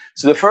 Right.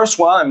 So the first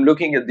one, I'm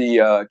looking at the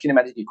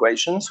kinematic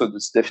equation. So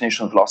this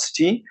definition of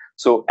velocity.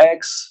 So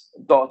x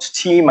dot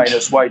t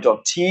minus y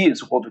dot t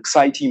is equal to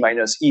psi t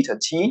minus eta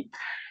t.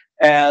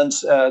 And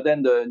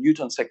then the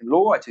Newton's second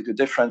law, I take the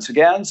difference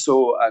again.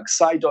 So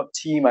psi dot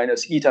t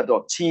minus eta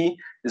dot t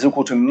is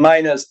equal to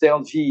minus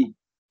del v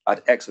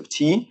at x of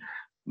t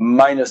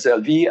minus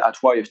del v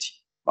at y of t,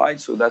 right?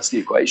 So that's the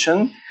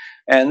equation.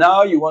 And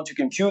now you want to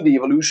compute the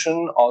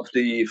evolution of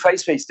the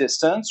phase space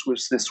distance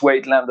with this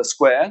weight lambda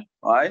squared,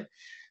 right?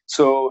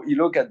 So you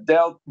look at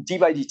del d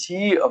by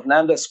dt of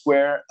lambda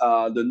square,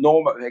 the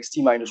norm of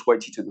xt minus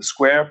yt to the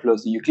square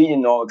plus the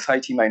Euclidean norm of psi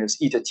t minus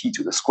eta t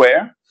to the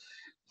square.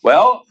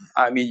 Well,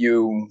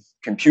 you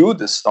compute,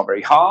 this is not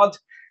very hard.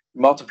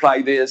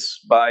 Multiply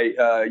this by,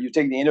 you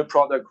take the inner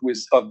product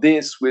of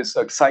this with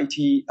psi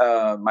t,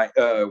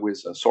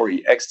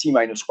 xt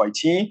minus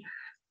yt.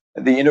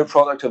 The inner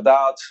product of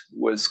that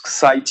was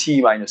psi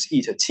t minus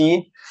eta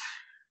t.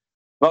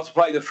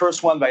 Multiply the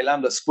first one by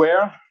lambda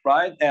square,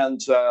 right? And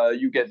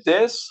you get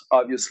this,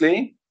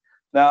 obviously.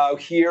 Now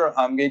here,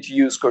 I'm going to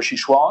use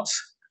Cauchy-Schwarz.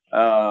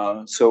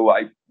 So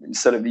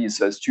instead of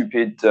these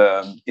stupid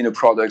inner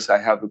products, I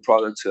have a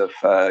product of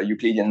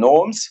Euclidean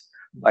norms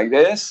like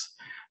this.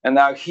 And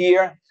now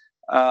here,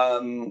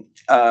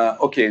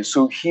 okay,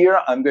 so here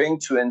I'm going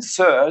to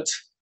insert,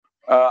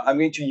 I'm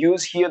going to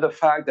use here the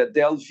fact that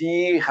del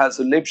V has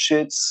a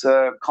Lipschitz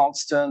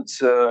constant,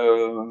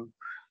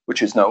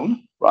 which is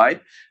known,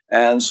 right?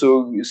 And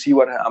so you see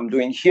what I'm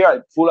doing here. I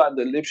pull out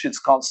the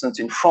Lipschitz constant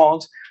in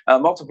front,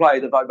 multiply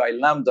it, divide by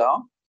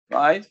lambda,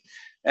 right?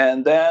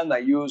 And then I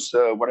use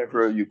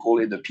whatever you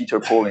call it, the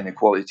Peter-Paul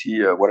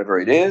inequality,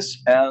 whatever it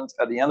is. And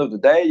at the end of the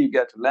day, you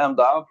get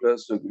lambda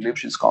plus the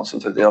Lipschitz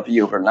constant of del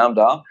V over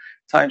lambda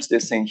times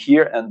this thing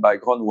here. And by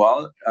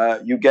Grunwald,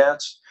 you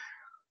get,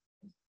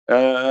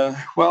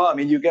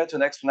 you get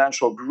an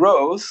exponential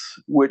growth,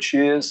 which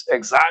is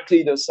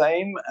exactly the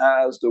same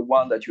as the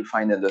one that you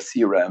find in the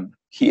theorem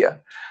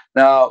here.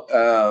 Now,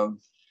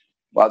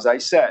 as I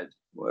said,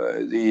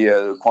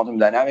 the quantum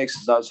dynamics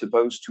is not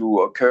supposed to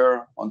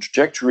occur on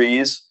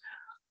trajectories,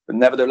 but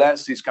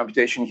nevertheless, this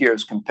computation here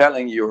is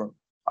compelling.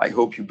 I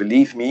hope you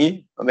believe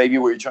me. Maybe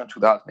we'll return to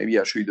that. Maybe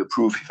I'll show you the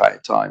proof if I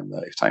have time,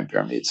 if time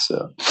permits.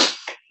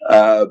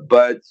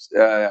 But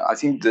I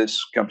think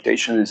this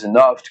computation is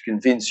enough to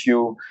convince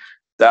you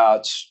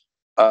that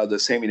the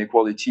same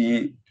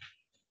inequality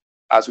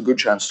has a good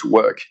chance to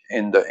work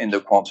in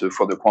the quantum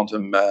for the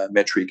quantum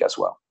metric as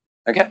well.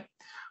 Okay.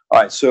 All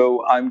right,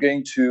 so I'm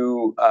going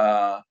to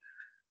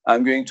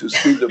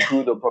skip the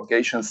proof of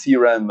propagation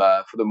theorem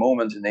for the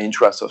moment in the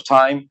interest of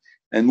time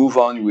and move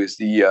on with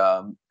the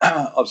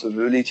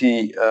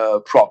observability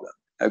problem.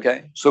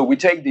 Okay, so we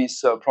take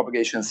this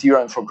propagation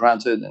theorem for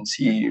granted and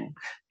see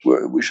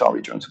we shall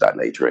return to that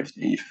later if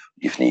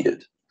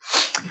needed.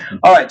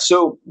 All right,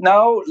 so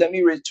now let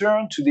me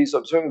return to this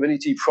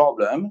observability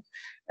problem,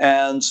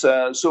 and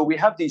so we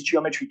have this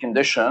geometry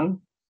condition.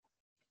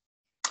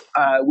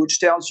 Which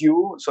tells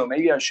you, so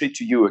maybe I'll show it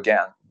to you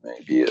again.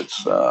 Maybe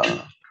it's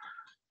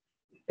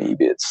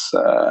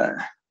a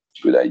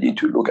good idea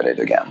to look at it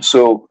again.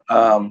 So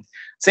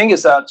thing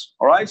is that,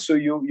 all right, so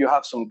you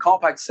have some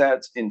compact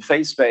sets in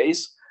phase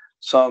space,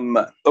 some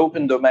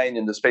open domain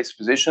in the space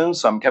position,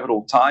 some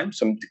capital time,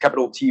 some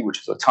capital T, which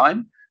is a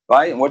time,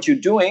 right? And what you're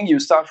doing, you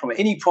start from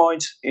any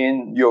point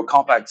in your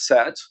compact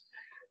set,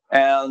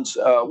 and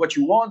what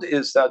you want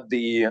is that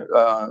the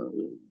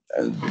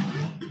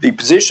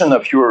position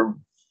of your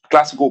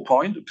classical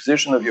point, the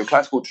position of your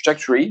classical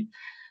trajectory,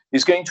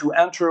 is going to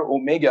enter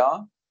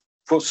omega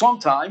for some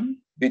time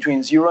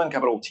between 0 and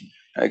capital T.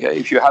 Okay,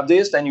 if you have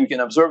this, then you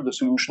can observe the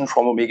solution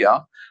from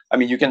omega.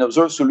 You can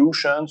observe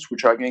solutions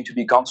which are going to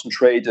be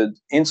concentrated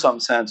in some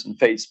sense in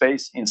phase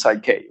space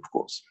inside K, of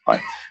course.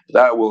 Right?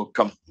 That will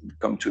come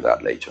to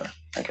that later.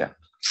 Okay.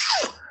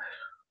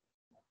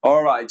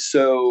 All right,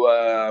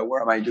 so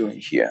what am I doing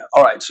here?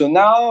 All right, so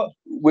now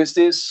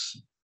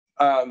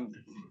um,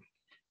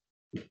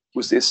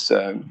 with this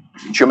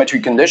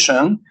geometric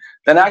condition,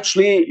 then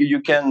actually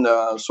you can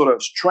sort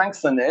of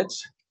strengthen it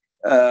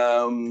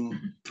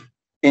um,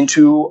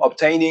 into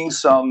obtaining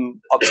some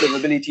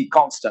observability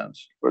constant,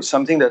 or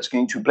something that's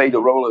going to play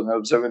the role of an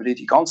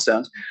observability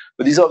constant.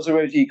 But this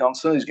observability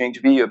constant is going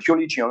to be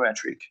purely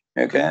geometric.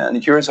 Okay,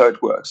 and here's how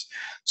it works.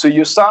 So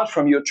you start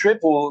from your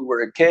triple,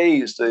 where K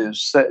is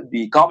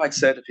the compact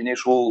set of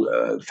initial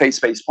phase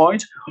space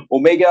point.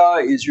 Omega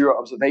is your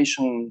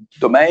observation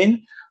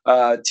domain.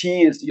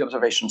 T is the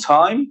observation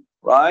time,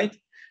 right?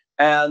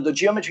 And the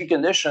geometric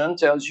condition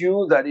tells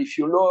you that if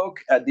you look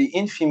at the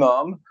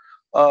infimum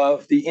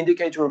of the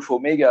indicator of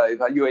omega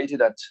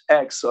evaluated at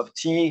x of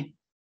t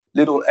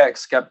little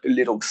x capital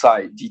little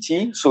psi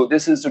dt. So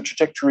this is the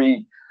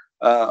trajectory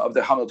of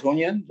the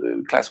Hamiltonian,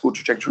 the classical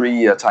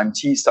trajectory time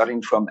t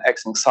starting from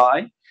x and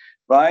psi,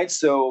 right?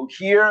 So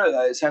here,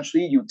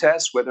 essentially, you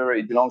test whether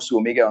it belongs to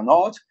omega or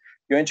not.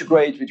 You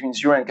integrate between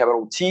 0 and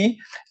capital T,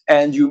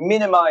 and you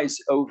minimize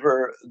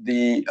over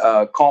the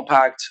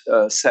compact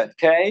set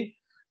K,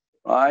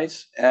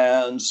 right?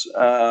 And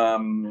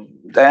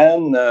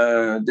then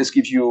this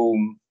gives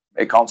you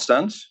a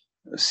constant,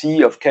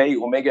 C of K,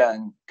 omega,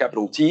 and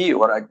capital T.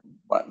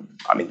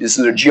 I mean, this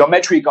is a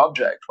geometric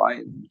object,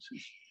 right?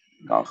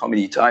 How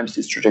many times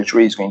this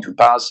trajectory is going to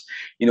pass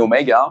in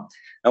omega.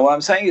 And what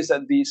I'm saying is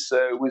that this,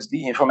 with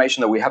the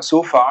information that we have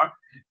so far,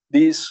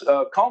 this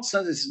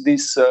constant is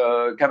this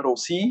capital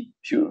C,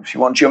 if you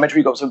want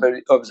geometric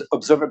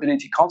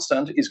observability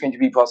constant, is going to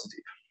be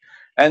positive.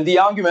 And the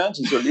argument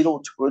is a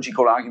little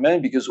topological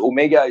argument because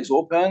omega is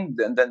open,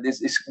 then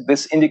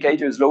this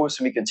indicator is lower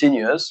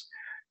semi-continuous.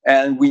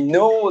 And we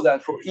know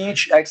that for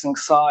each x and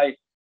psi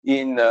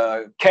in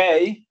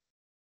K,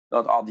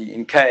 not RD,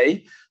 in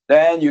K,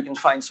 then you can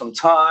find some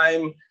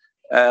time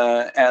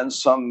and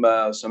some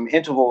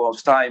interval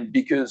of time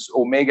because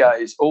omega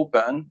is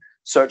open,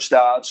 such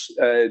that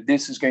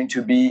this is going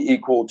to be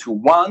equal to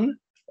 1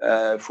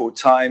 for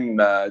time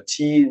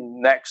t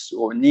next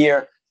or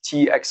near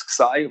tx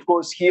psi. Of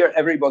course, here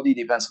everybody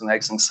depends on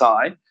x and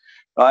psi,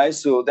 right?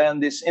 So then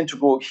this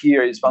integral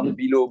here is bounded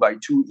below by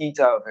 2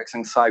 eta of x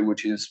and psi,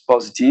 which is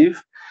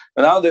positive.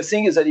 But now the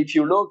thing is that if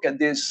you look at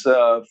this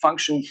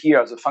function here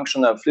as a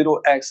function of little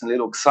x and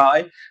little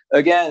psi,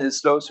 again,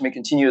 it's low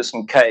semi-continuous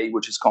in k,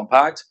 which is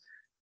compact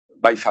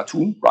by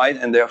phi2, right?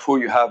 And therefore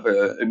you have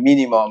a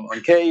minimum on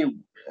k,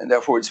 and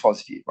therefore it's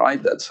positive,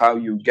 right? That's how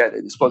you get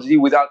it. It's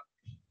positive without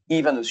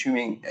even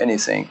assuming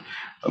anything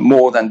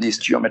more than this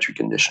geometric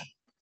condition.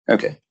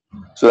 Okay,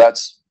 so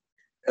that's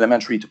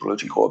elementary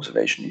topological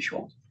observation, if you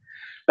want.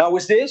 Now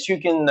with this, you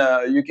can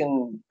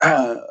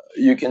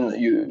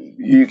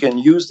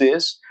use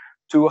this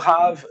to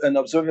have an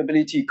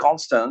observability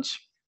constant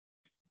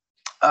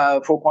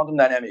for quantum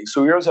dynamics.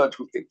 So here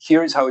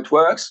is how it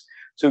works.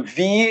 So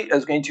V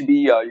is going to be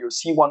your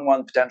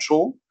C11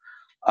 potential,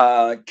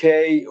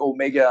 K,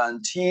 omega,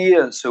 and T.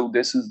 So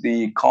this is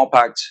the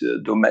compact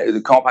domain,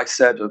 the compact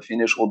set of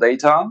initial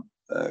data,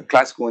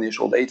 classical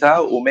initial data.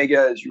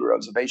 Omega is your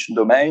observation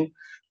domain.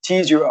 T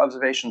is your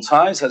observation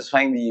time,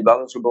 satisfying the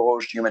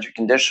Ballot-Roche geometric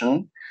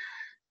condition.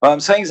 What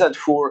I'm saying is that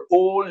for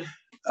all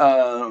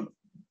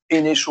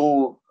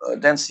initial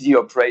density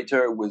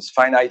operator with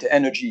finite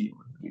energy,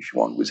 if you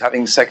want, with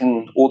having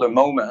second order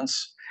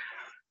moments,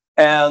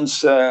 and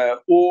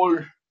all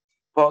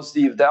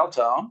positive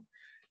delta,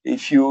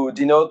 if you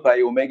denote by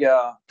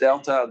omega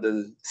delta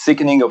the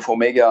thickening of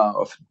omega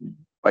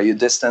by a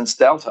distance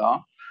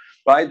delta,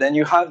 right? Then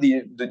you have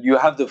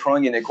the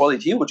following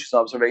inequality, which is an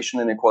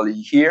observation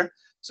inequality here.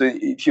 So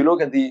if you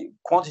look at the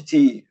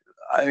quantity,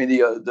 I mean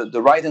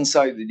the right hand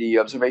side of the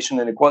observation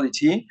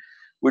inequality,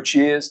 which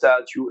is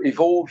that you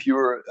evolve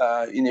your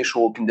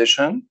initial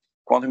condition,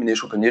 quantum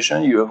initial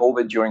condition, you evolve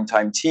it during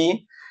time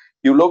t,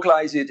 you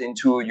localize it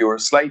into your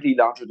slightly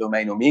larger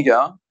domain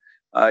omega,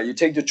 you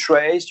take the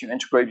trace, you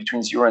integrate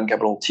between 0 and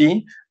capital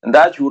T, and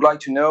that you would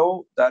like to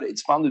know that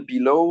it's bounded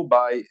below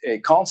by a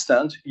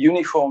constant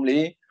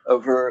uniformly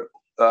over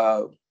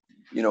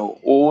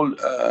all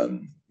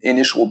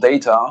initial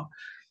data,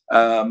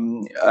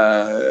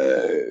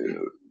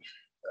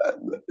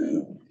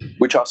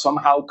 which are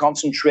somehow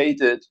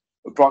concentrated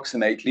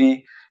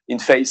approximately in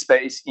phase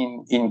space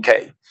in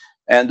K.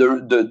 And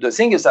the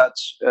thing is that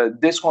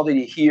this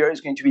quantity here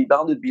is going to be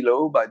bounded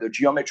below by the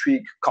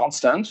geometric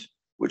constant,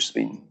 which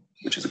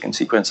is a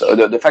consequence.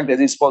 The fact that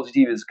it's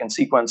positive is a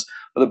consequence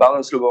of the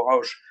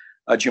Ballot-Roche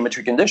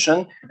geometric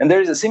condition. And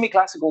there is a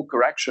semi-classical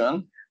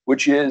correction,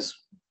 which is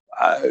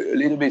a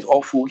little bit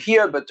awful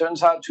here, but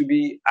turns out to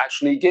be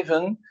actually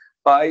given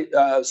by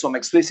some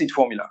explicit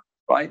formula,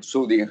 right?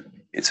 So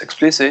it's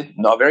explicit,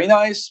 not very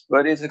nice,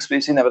 but it's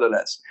explicit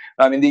nevertheless.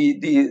 I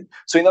mean,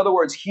 so in other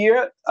words,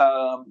 here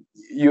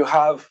you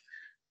have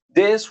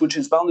this, which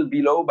is bounded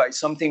below by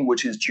something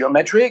which is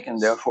geometric, and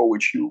therefore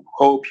which you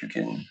hope you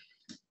can,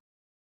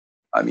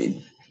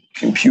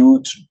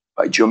 compute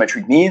by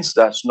geometric means.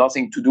 That's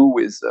nothing to do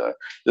with,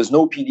 there's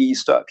no PD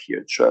stuff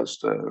here,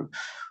 just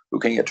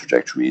looking at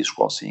trajectories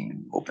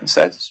crossing open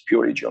sets. It's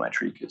purely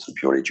geometric. It's a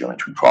purely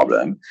geometric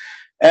problem.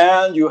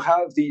 And you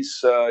have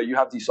this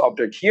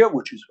object here,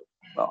 which is,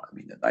 well, I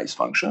mean, a nice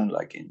function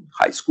like in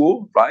high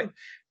school, right?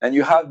 And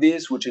you have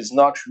this, which is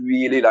not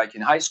really like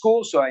in high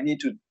school. So I need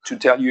to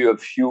tell you a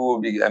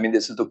few, I mean,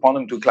 this is the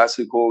quantum to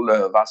classical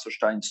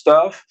Wasserstein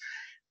stuff.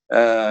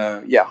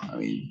 Yeah, I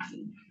mean,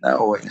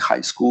 now in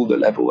high school, the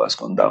level has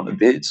gone down a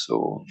bit.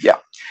 So yeah,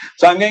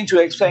 so I'm going to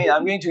explain,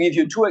 I'm going to give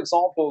you two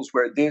examples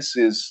where this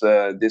is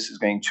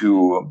going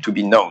to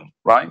be known,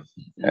 right?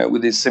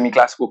 With this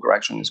semi-classical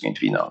correction is going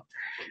to be known.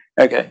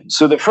 Okay,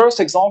 so the first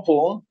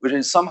example, which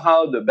is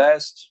somehow the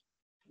best,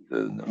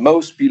 the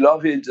most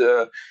beloved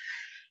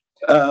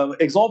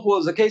example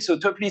is the case of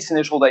Toeplitz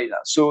initial data.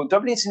 So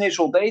Toeplitz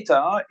initial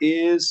data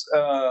is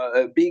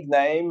a big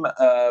name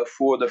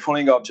for the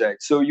following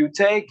object. So you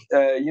take,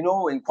 you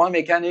know, in quantum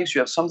mechanics, you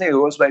have something that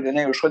goes by the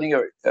name of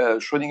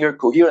Schrödinger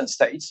coherent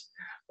states,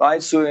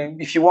 right? So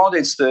if you want,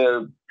 it's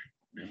the,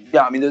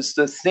 yeah, I mean, it's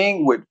the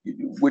thing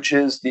which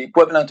is the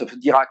equivalent of a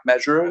Dirac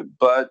measure,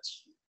 but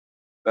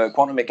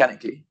quantum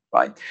mechanically,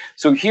 right?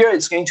 So here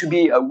it's going to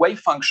be a wave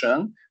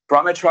function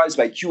parameterized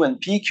by Q and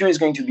P. Q is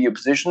going to be a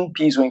position,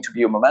 P is going to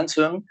be a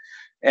momentum,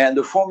 and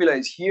the formula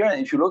is here.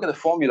 And if you look at the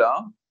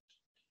formula,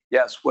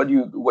 yes, what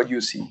do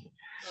you see?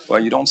 Well,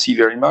 you don't see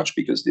very much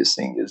because this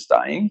thing is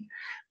dying.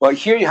 Well,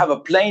 here you have a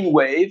plane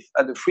wave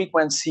at the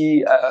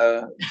frequency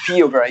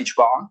P over H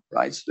bar,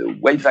 right? So the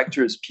wave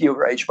vector is P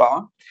over H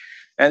bar.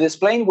 And this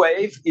plane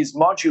wave is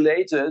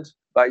modulated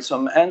by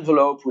some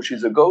envelope, which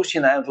is a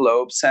Gaussian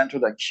envelope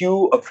centered at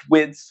Q of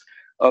width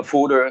of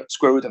order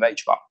square root of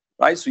H bar,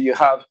 right? So you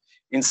have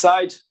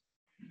inside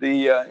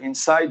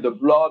the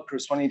blob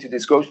corresponding to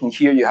this Gaussian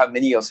here, you have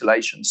many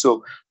oscillations.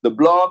 So the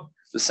blob,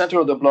 the center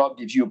of the blob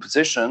gives you a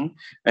position.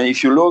 And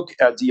if you look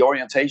at the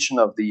orientation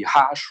of the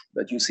hash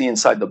that you see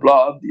inside the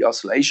blob, the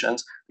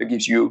oscillations, that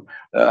gives you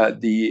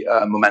the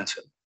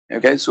momentum.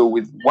 Okay, so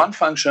with one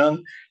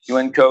function, you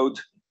encode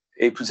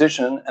a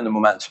position and a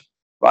momentum,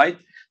 right?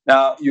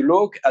 Now you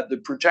look at the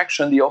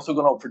projection, the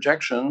orthogonal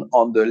projection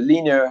on the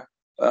linear,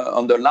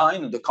 on the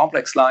line, the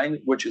complex line,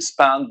 which is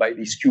spanned by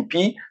this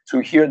QP.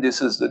 So here,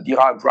 this is the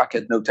Dirac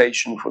bracket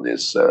notation for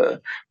this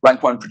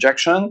rank one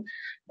projection.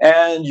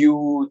 And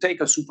you take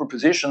a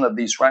superposition of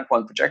these rank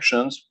one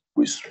projections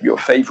with your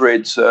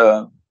favorite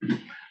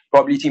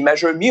probability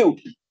measure mu.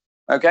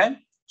 Okay,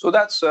 so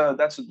that's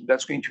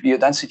going to be a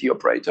density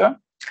operator.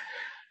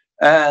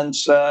 And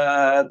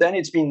then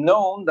it's been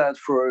known that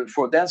for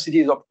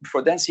density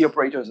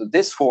operators of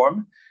this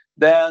form,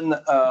 then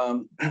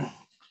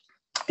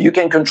you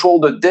can control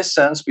the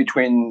distance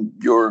between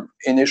your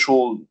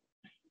initial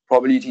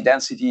probability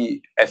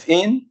density F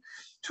in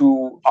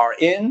to R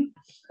in,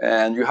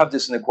 and you have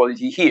this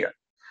inequality here.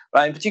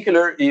 But in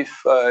particular, if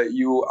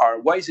you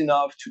are wise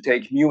enough to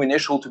take mu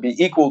initial to be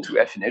equal to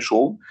F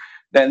initial,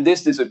 then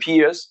this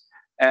disappears,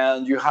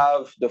 and you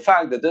have the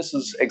fact that this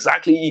is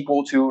exactly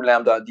equal to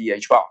lambda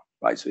dh bar,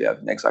 right? So you have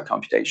an exact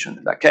computation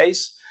in that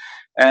case.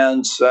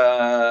 And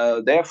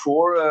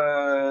therefore,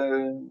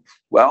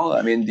 well,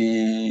 I mean,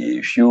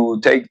 if you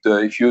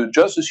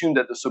just assume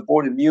that the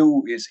supported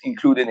mu is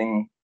included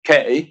in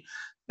K,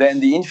 then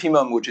the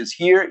infimum, which is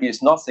here,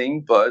 is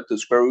nothing but the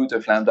square root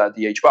of lambda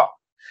dh bar.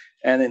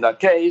 And in that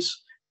case,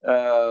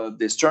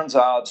 this turns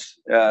out,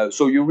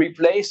 so you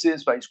replace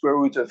this by square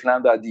root of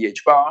lambda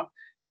dh bar,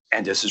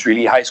 and this is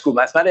really high school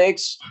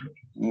mathematics.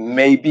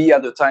 Maybe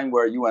at the time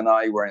where you and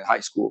I were in high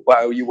school. Well,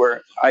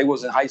 I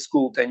was in high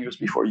school 10 years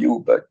before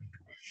you, but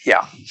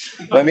yeah.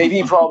 But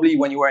maybe probably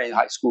when you were in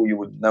high school, you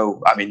would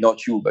know, I mean,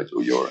 not you, but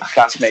your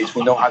classmates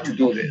would know how to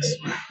do this.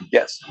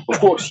 Yes, of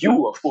course,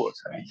 you, of course.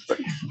 I mean,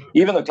 but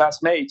even the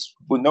classmates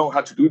would know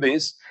how to do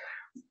this,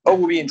 or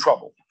we'll be in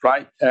trouble,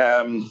 right?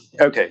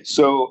 Okay,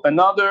 so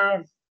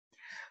another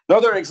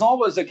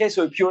example is the case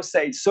of a pure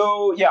state.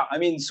 So yeah, I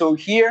mean, so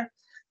here,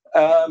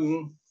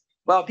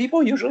 well,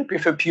 people usually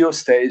prefer pure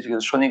states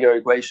because Schrödinger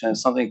equation and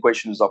something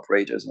equations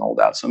operators and all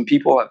that. Some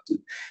people have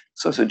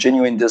such a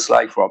genuine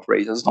dislike for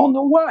operators. Don't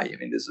know why. I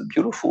mean, there's a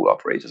beautiful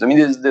operators. I mean,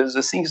 there's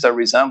the things that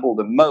resemble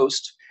the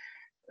most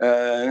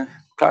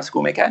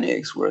classical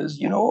mechanics, whereas,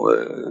 you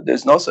know,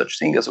 there's no such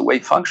thing as a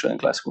wave function in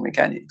classical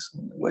mechanics.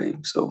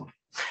 So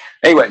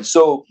anyway,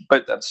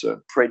 but that's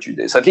a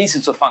prejudice. At least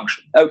it's a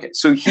function. Okay,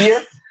 so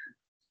here.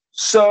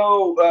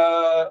 So,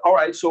 all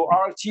right, so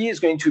RT is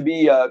going to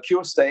be a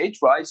pure state,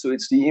 right? So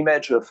it's the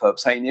image of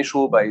psi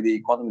initial by the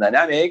quantum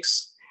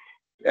dynamics.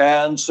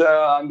 And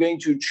I'm going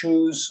to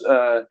choose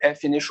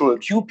F initial of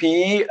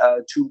QP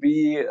to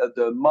be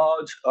the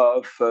mod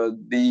of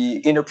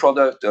the inner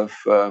product of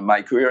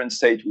my coherent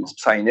state with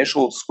psi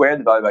initial squared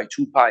divided by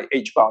 2 pi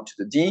h bar to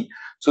the d.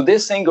 So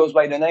this thing goes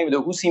by the name of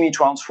the Houssimi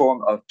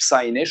transform of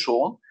psi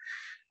initial.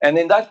 And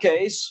in that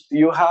case,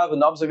 you have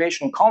an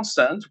observation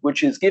constant,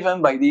 which is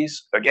given by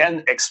this,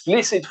 again,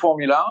 explicit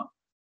formula.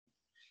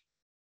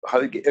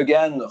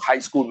 Again, high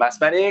school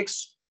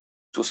mathematics,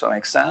 to some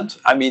extent.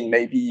 I mean,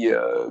 maybe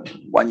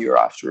 1 year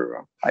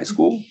after high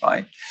school,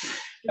 right?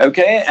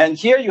 Okay, and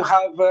here you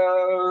have,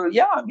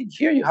 yeah, I mean,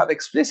 here you have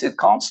explicit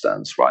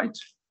constants, right?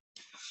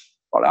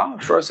 Voila,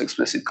 first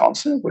explicit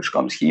constant, which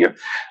comes here.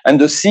 And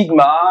the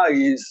sigma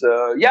is,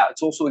 yeah,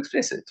 it's also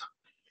explicit.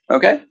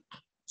 Okay?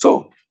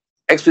 So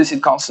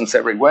explicit constants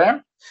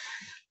everywhere.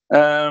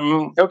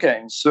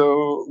 Okay,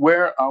 so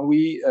where are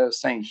we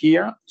staying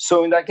here?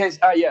 So in that case,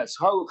 yes,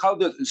 how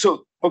does,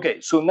 so, okay,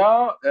 so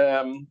now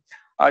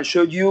I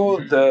showed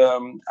you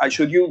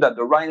that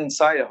the right-hand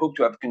side, I hope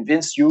to have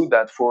convinced you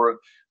that for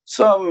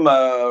some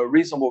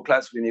reasonable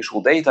class of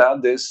initial data,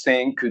 this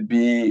thing could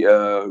be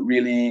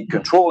really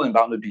controlled and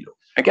bounded below.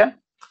 Okay.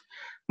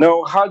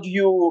 Now, how do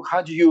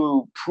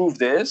you prove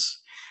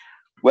this?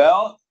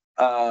 Well,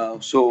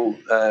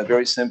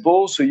 very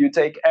simple. So you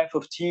take f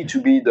of t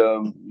to be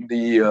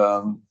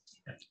the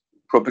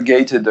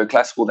propagated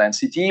classical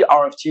density,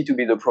 r of t to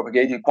be the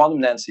propagated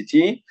quantum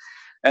density,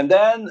 and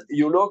then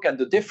you look at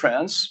the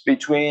difference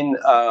between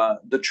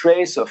the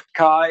trace of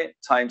chi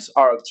times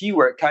r of t,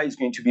 where chi is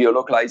going to be a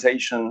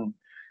localization,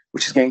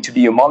 which is going to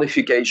be a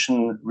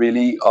modification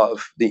really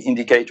of the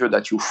indicator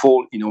that you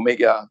fall in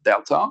omega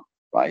delta,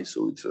 right?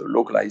 So it's a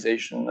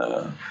localization,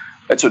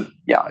 it's a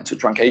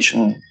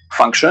truncation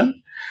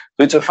function.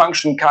 So it's a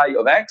function chi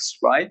of x,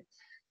 right?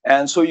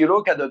 And so you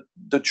look at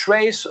the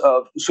trace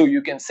of, so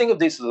you can think of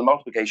this as a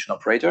multiplication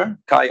operator,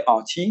 chi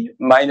rt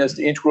minus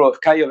the integral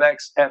of chi of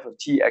x, f of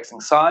t, x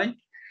and psi.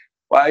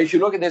 Well, if you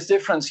look at this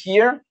difference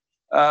here,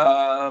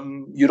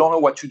 you don't know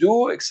what to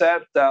do,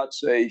 except that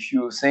if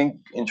you think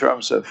in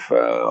terms of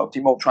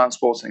optimal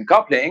transports and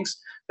couplings,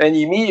 then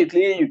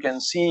immediately you can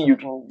see you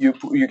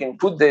can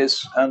put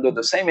this under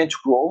the same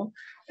integral,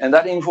 and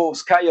that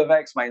involves chi of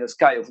x minus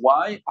chi of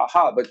y.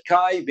 Aha! But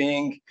chi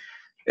being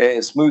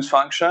a smooth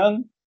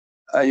function,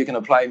 you can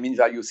apply mean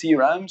value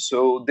theorem.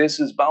 So this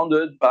is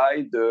bounded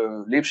by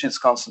the Lipschitz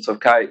constant of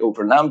chi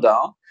over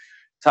lambda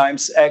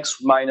times x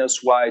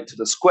minus y to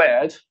the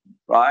squared,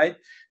 right?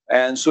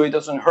 And so it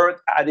doesn't hurt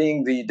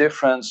adding the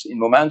difference in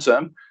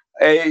momentum.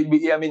 I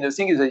mean, the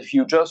thing is that if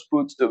you just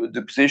put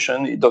the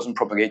position, it doesn't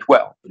propagate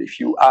well. But if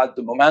you add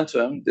the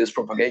momentum, this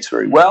propagates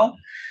very well.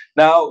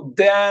 Now,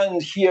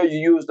 then here you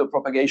use the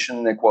propagation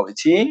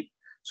inequality.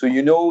 So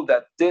you know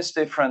that this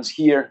difference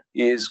here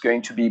is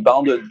going to be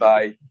bounded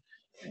by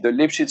the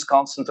Lipschitz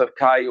constant of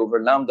chi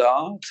over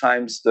lambda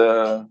times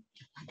the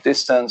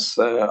distance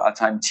at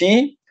time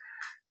t.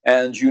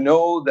 And you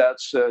know that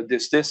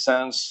this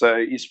distance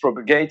is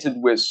propagated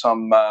with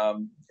some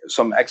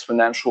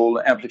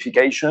exponential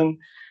amplification,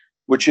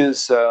 which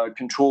is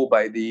controlled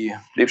by the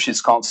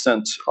Lipschitz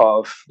constant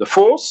of the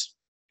force.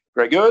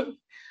 Very good.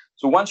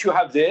 So once you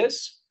have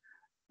this,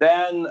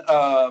 then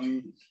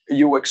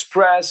you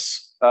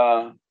express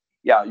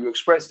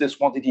this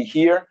quantity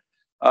here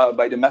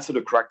by the method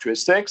of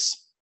characteristics.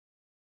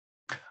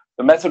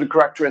 The method of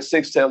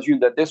characteristics tells you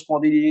that this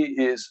quantity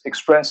is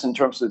expressed in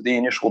terms of the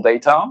initial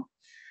data.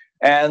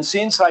 And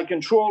since I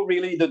control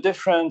really the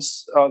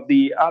difference of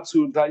the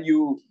absolute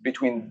value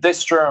between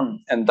this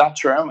term and that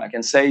term, I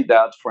can say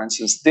that, for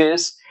instance,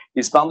 this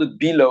is bounded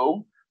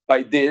below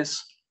by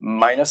this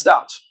minus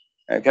that,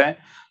 okay?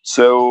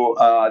 So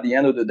at the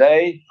end of the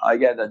day, I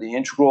get that the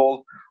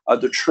integral of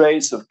the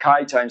trace of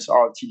chi times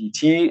r of t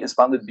dt is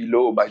bounded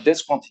below by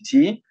this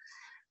quantity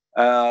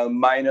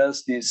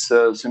minus this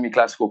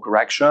semi-classical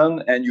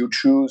correction, and you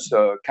choose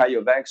chi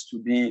of x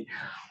to be,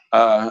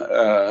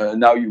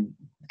 now you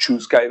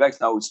choose chi of x,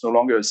 now it's no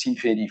longer a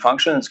C-infinity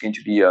function, it's going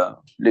to be a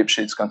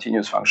Lipschitz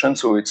continuous function.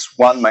 So it's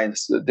 1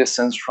 minus the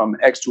distance from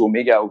x to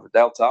omega over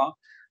delta,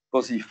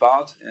 positive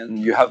part, and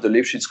you have the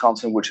Lipschitz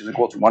constant, which is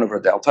equal to 1 over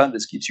delta, and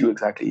this gives you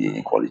exactly the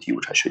inequality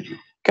which I showed you,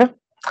 okay?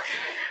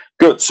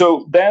 Good,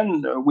 so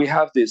then we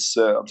have this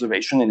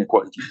observation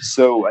inequality.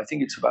 So I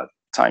think it's about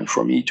time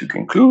for me to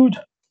conclude.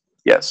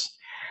 Yes.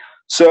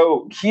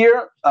 So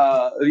here,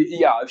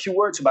 a few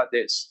words about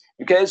this.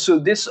 Okay, so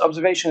this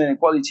observation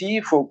inequality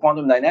for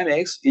quantum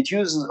dynamics, it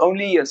uses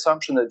only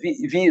assumption that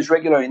V is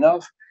regular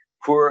enough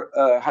for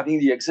having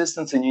the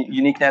existence and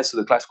uniqueness of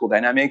the classical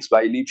dynamics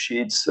by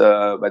Lipschitz,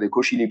 by the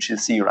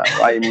Cauchy-Lipschitz theorem,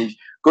 right? I mean,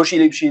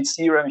 Cauchy-Lipschitz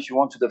theorem, if you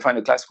want to define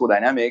the classical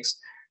dynamics,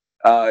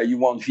 you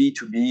want V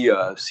to be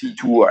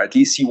C2 or at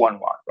least C11,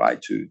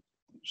 right?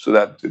 So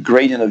that the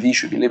gradient of V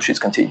should be Lipschitz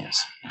continuous.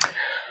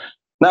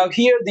 Now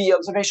here, the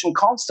observation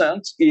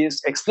constant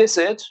is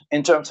explicit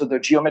in terms of the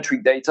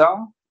geometric data,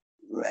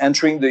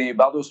 entering the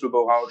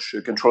Bardos-Lebeau-Rauch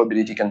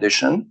controllability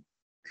condition.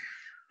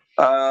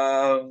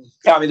 I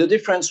mean, the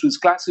difference with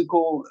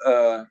classical,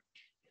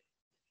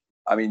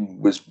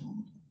 with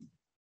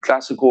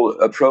classical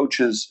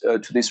approaches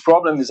to this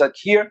problem is that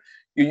here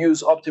you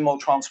use optimal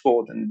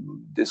transport and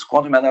this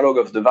quantum analog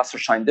of the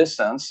Wasserstein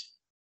distance,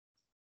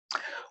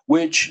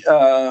 which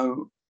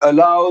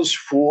allows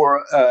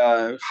for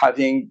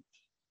having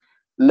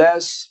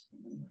less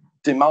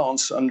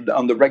demands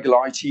on the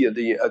regularity of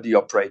the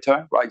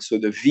operator, right? So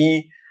the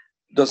V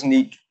doesn't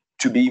need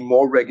to be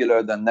more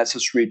regular than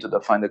necessary to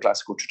define the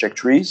classical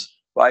trajectories,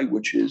 right?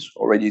 Which is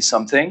already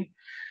something.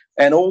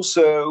 And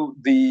also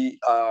the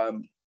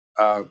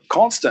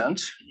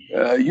constant,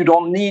 you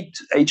don't need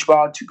h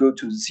bar to go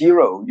to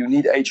 0. You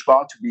need h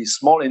bar to be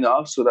small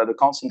enough so that the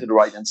constant to the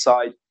right-hand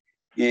side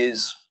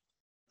is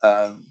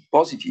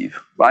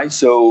positive, right?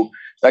 So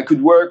that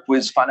could work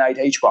with finite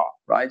h bar,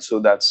 right? So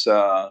that's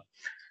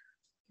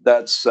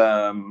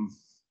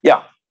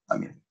yeah, I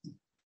mean,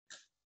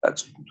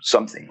 that's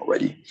something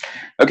already.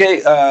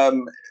 Okay,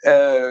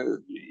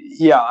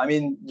 yeah, I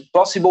mean,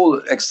 possible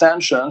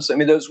extensions. I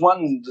mean, there's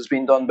one that's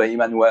been done by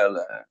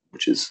Emmanuel,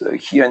 which is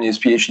here in his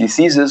PhD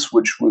thesis,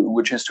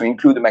 which is to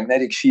include a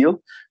magnetic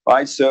field,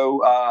 right?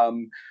 So,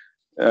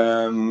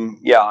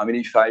 yeah, I mean,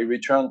 if I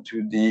return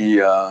to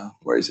the,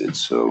 where is it?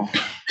 So,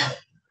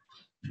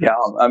 yeah,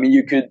 I mean,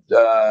 you could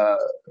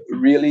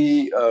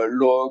really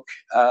look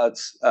at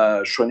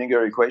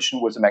Schrödinger equation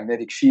with a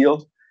magnetic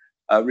field,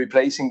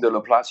 replacing the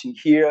Laplacian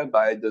here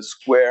by the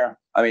square,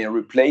 I mean,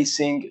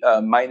 replacing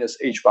minus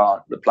h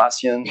bar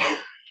Laplacian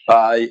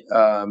by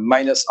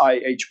minus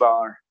I h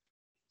bar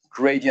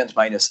gradient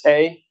minus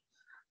a,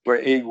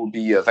 where a will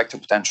be a vector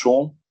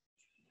potential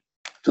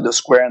to the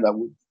square. And that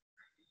would,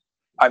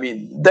 I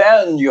mean,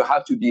 then you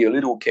have to be a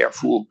little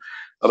careful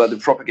about the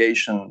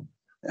propagation.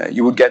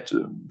 You would get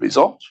a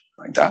result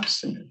like that,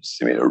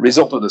 similar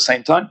result at the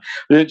same time.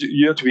 But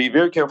you have to be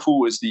very careful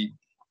with the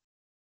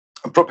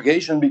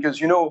propagation,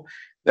 because, you know,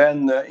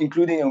 then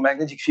including a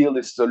magnetic field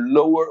is the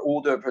lower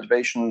order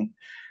perturbation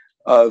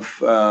of,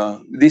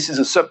 this is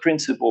a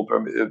sub-principal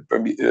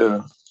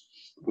perturbation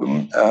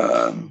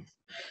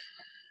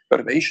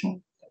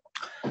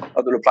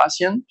of the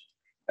Laplacian.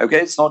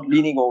 Okay, it's not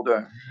leading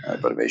order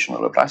perturbation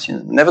of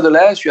Laplacian.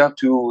 Nevertheless, you have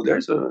to,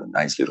 there's a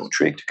nice little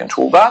trick to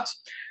control that.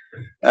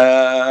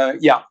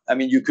 Yeah, I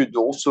mean, you could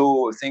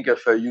also think of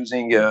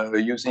using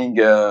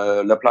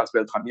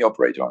Laplace-Beltrami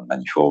operator on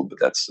manifold, but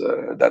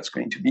that's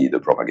going to be, the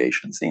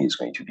propagation thing is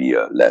going to be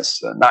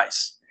less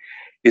nice.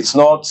 It's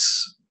not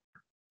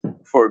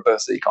for a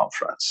birthday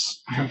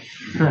conference,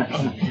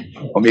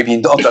 or maybe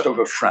not that of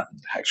a friend,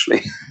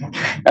 actually.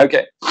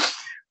 Okay,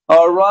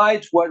 all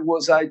right. What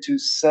was I to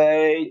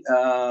say?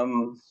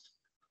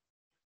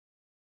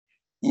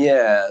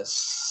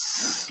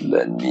 Yes,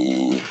 let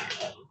me.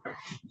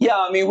 Yeah,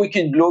 I mean, we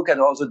can look at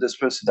also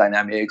dispersive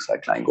dynamics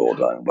like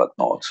Klein-Gordon and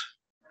whatnot.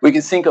 We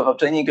can think of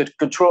obtaining a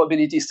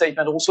controllability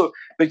statement also,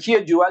 but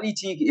here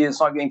duality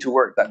is not going to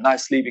work that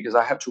nicely, because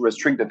I have to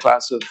restrict the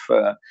class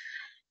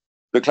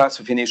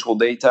of initial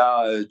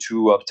data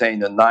to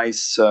obtain a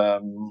nice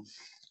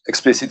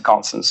explicit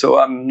constant. So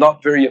I'm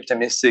not very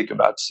optimistic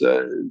about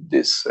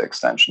this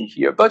extension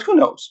here, but who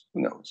knows?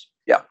 Who knows?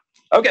 Yeah.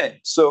 Okay.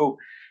 So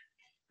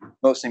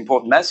most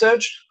important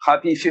message: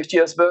 happy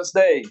 50th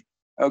birthday.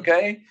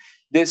 Okay.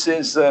 This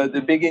is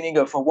the beginning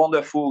of a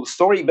wonderful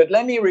story, but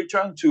let me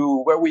return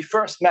to where we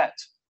first met.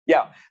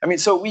 Yeah, I mean,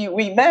 so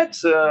we met.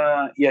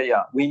 So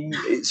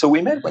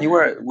we met when you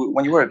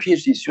were a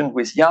PhD student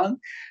with Jan.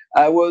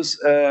 I was,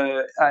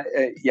 I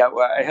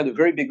had a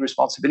very big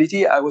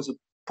responsibility. I was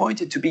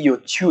appointed to be your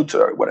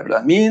tutor, whatever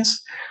that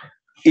means.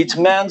 It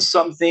meant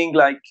something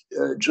like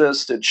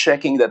just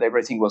checking that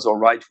everything was all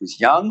right with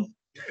Jan,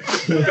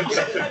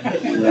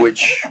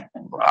 which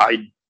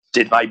I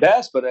did my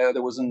best, but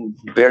there wasn't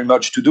very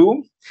much to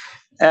do.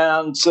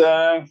 And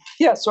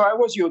yeah, so I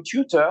was your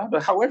tutor,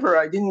 but however,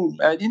 I didn't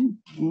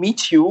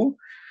meet you.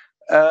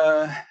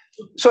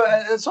 So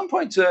at some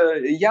point,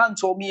 Jan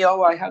told me,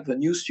 "Oh, I have a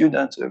new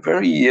student, a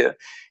very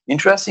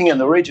interesting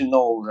and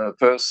original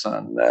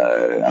person.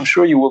 I'm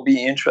sure you will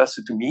be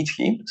interested to meet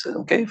him." I said,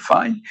 "Okay,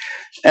 fine."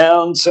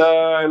 And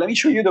let me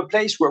show you the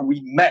place where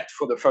we met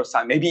for the first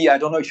time. Maybe, I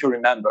don't know if you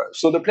remember.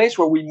 So the place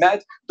where we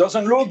met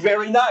doesn't look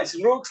very nice.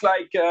 It looks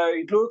like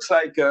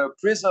a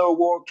prisoner of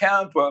war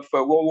camp of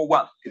World War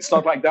I. It's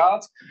not like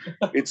that.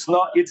 It's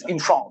not. It's in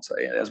France,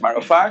 as a matter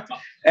of fact.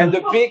 And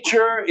the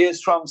picture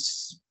is from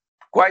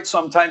quite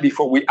some time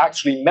before we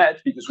actually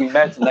met, because we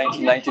met in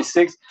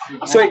 1996.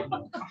 So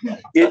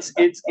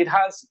it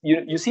has,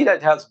 you see that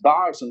it has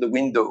bars on the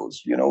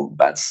windows, you know,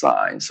 bad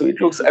signs. So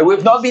it looks,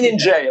 we've not been in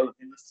jail.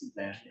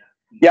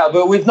 Yeah,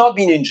 but we've not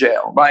been in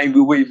jail, right?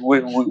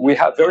 We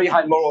have very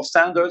high moral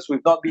standards.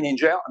 We've not been in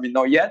jail. I mean,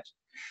 not yet,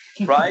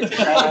 right?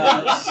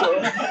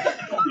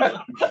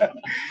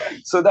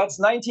 So that's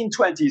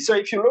 1920. So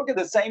if you look at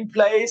the same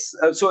place,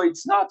 so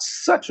it's not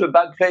such a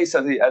bad place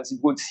as it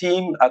would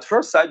seem at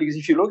first sight, because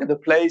if you look at the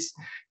place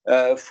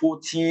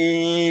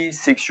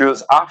 46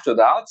 years after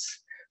that,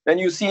 then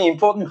you see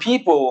important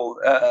people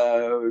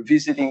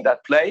visiting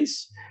that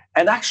place.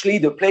 And actually,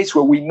 the place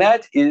where we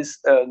met is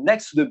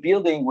next to the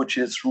building, which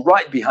is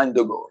right behind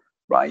De Gaulle,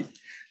 right?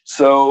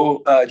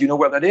 So do you know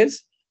where that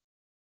is?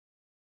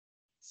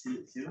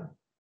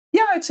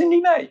 Yeah, it's in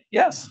Limay.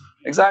 Yes,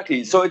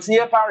 exactly. So it's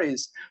near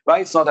Paris,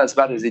 right? It's not as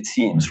bad as it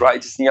seems, right?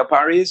 It's near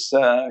Paris.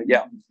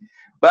 Yeah,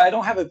 but I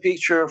don't have a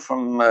picture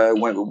from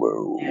when we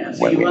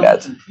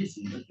met.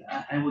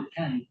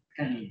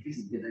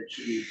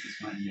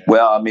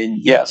 Well, I mean,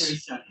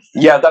 yes,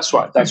 yeah, that's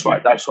right.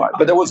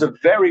 But there was a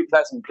very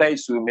pleasant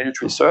place to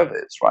military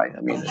service, right?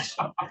 I mean,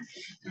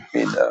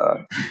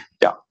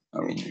 yeah, I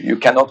mean, you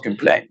cannot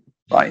complain,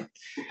 right?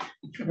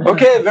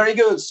 Okay, very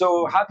good.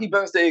 So happy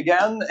birthday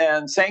again,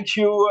 and thank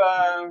you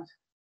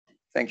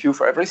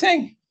for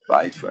everything,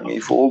 right? For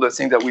all the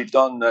things that we've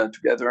done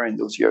together in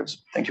those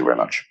years. Thank you very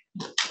much.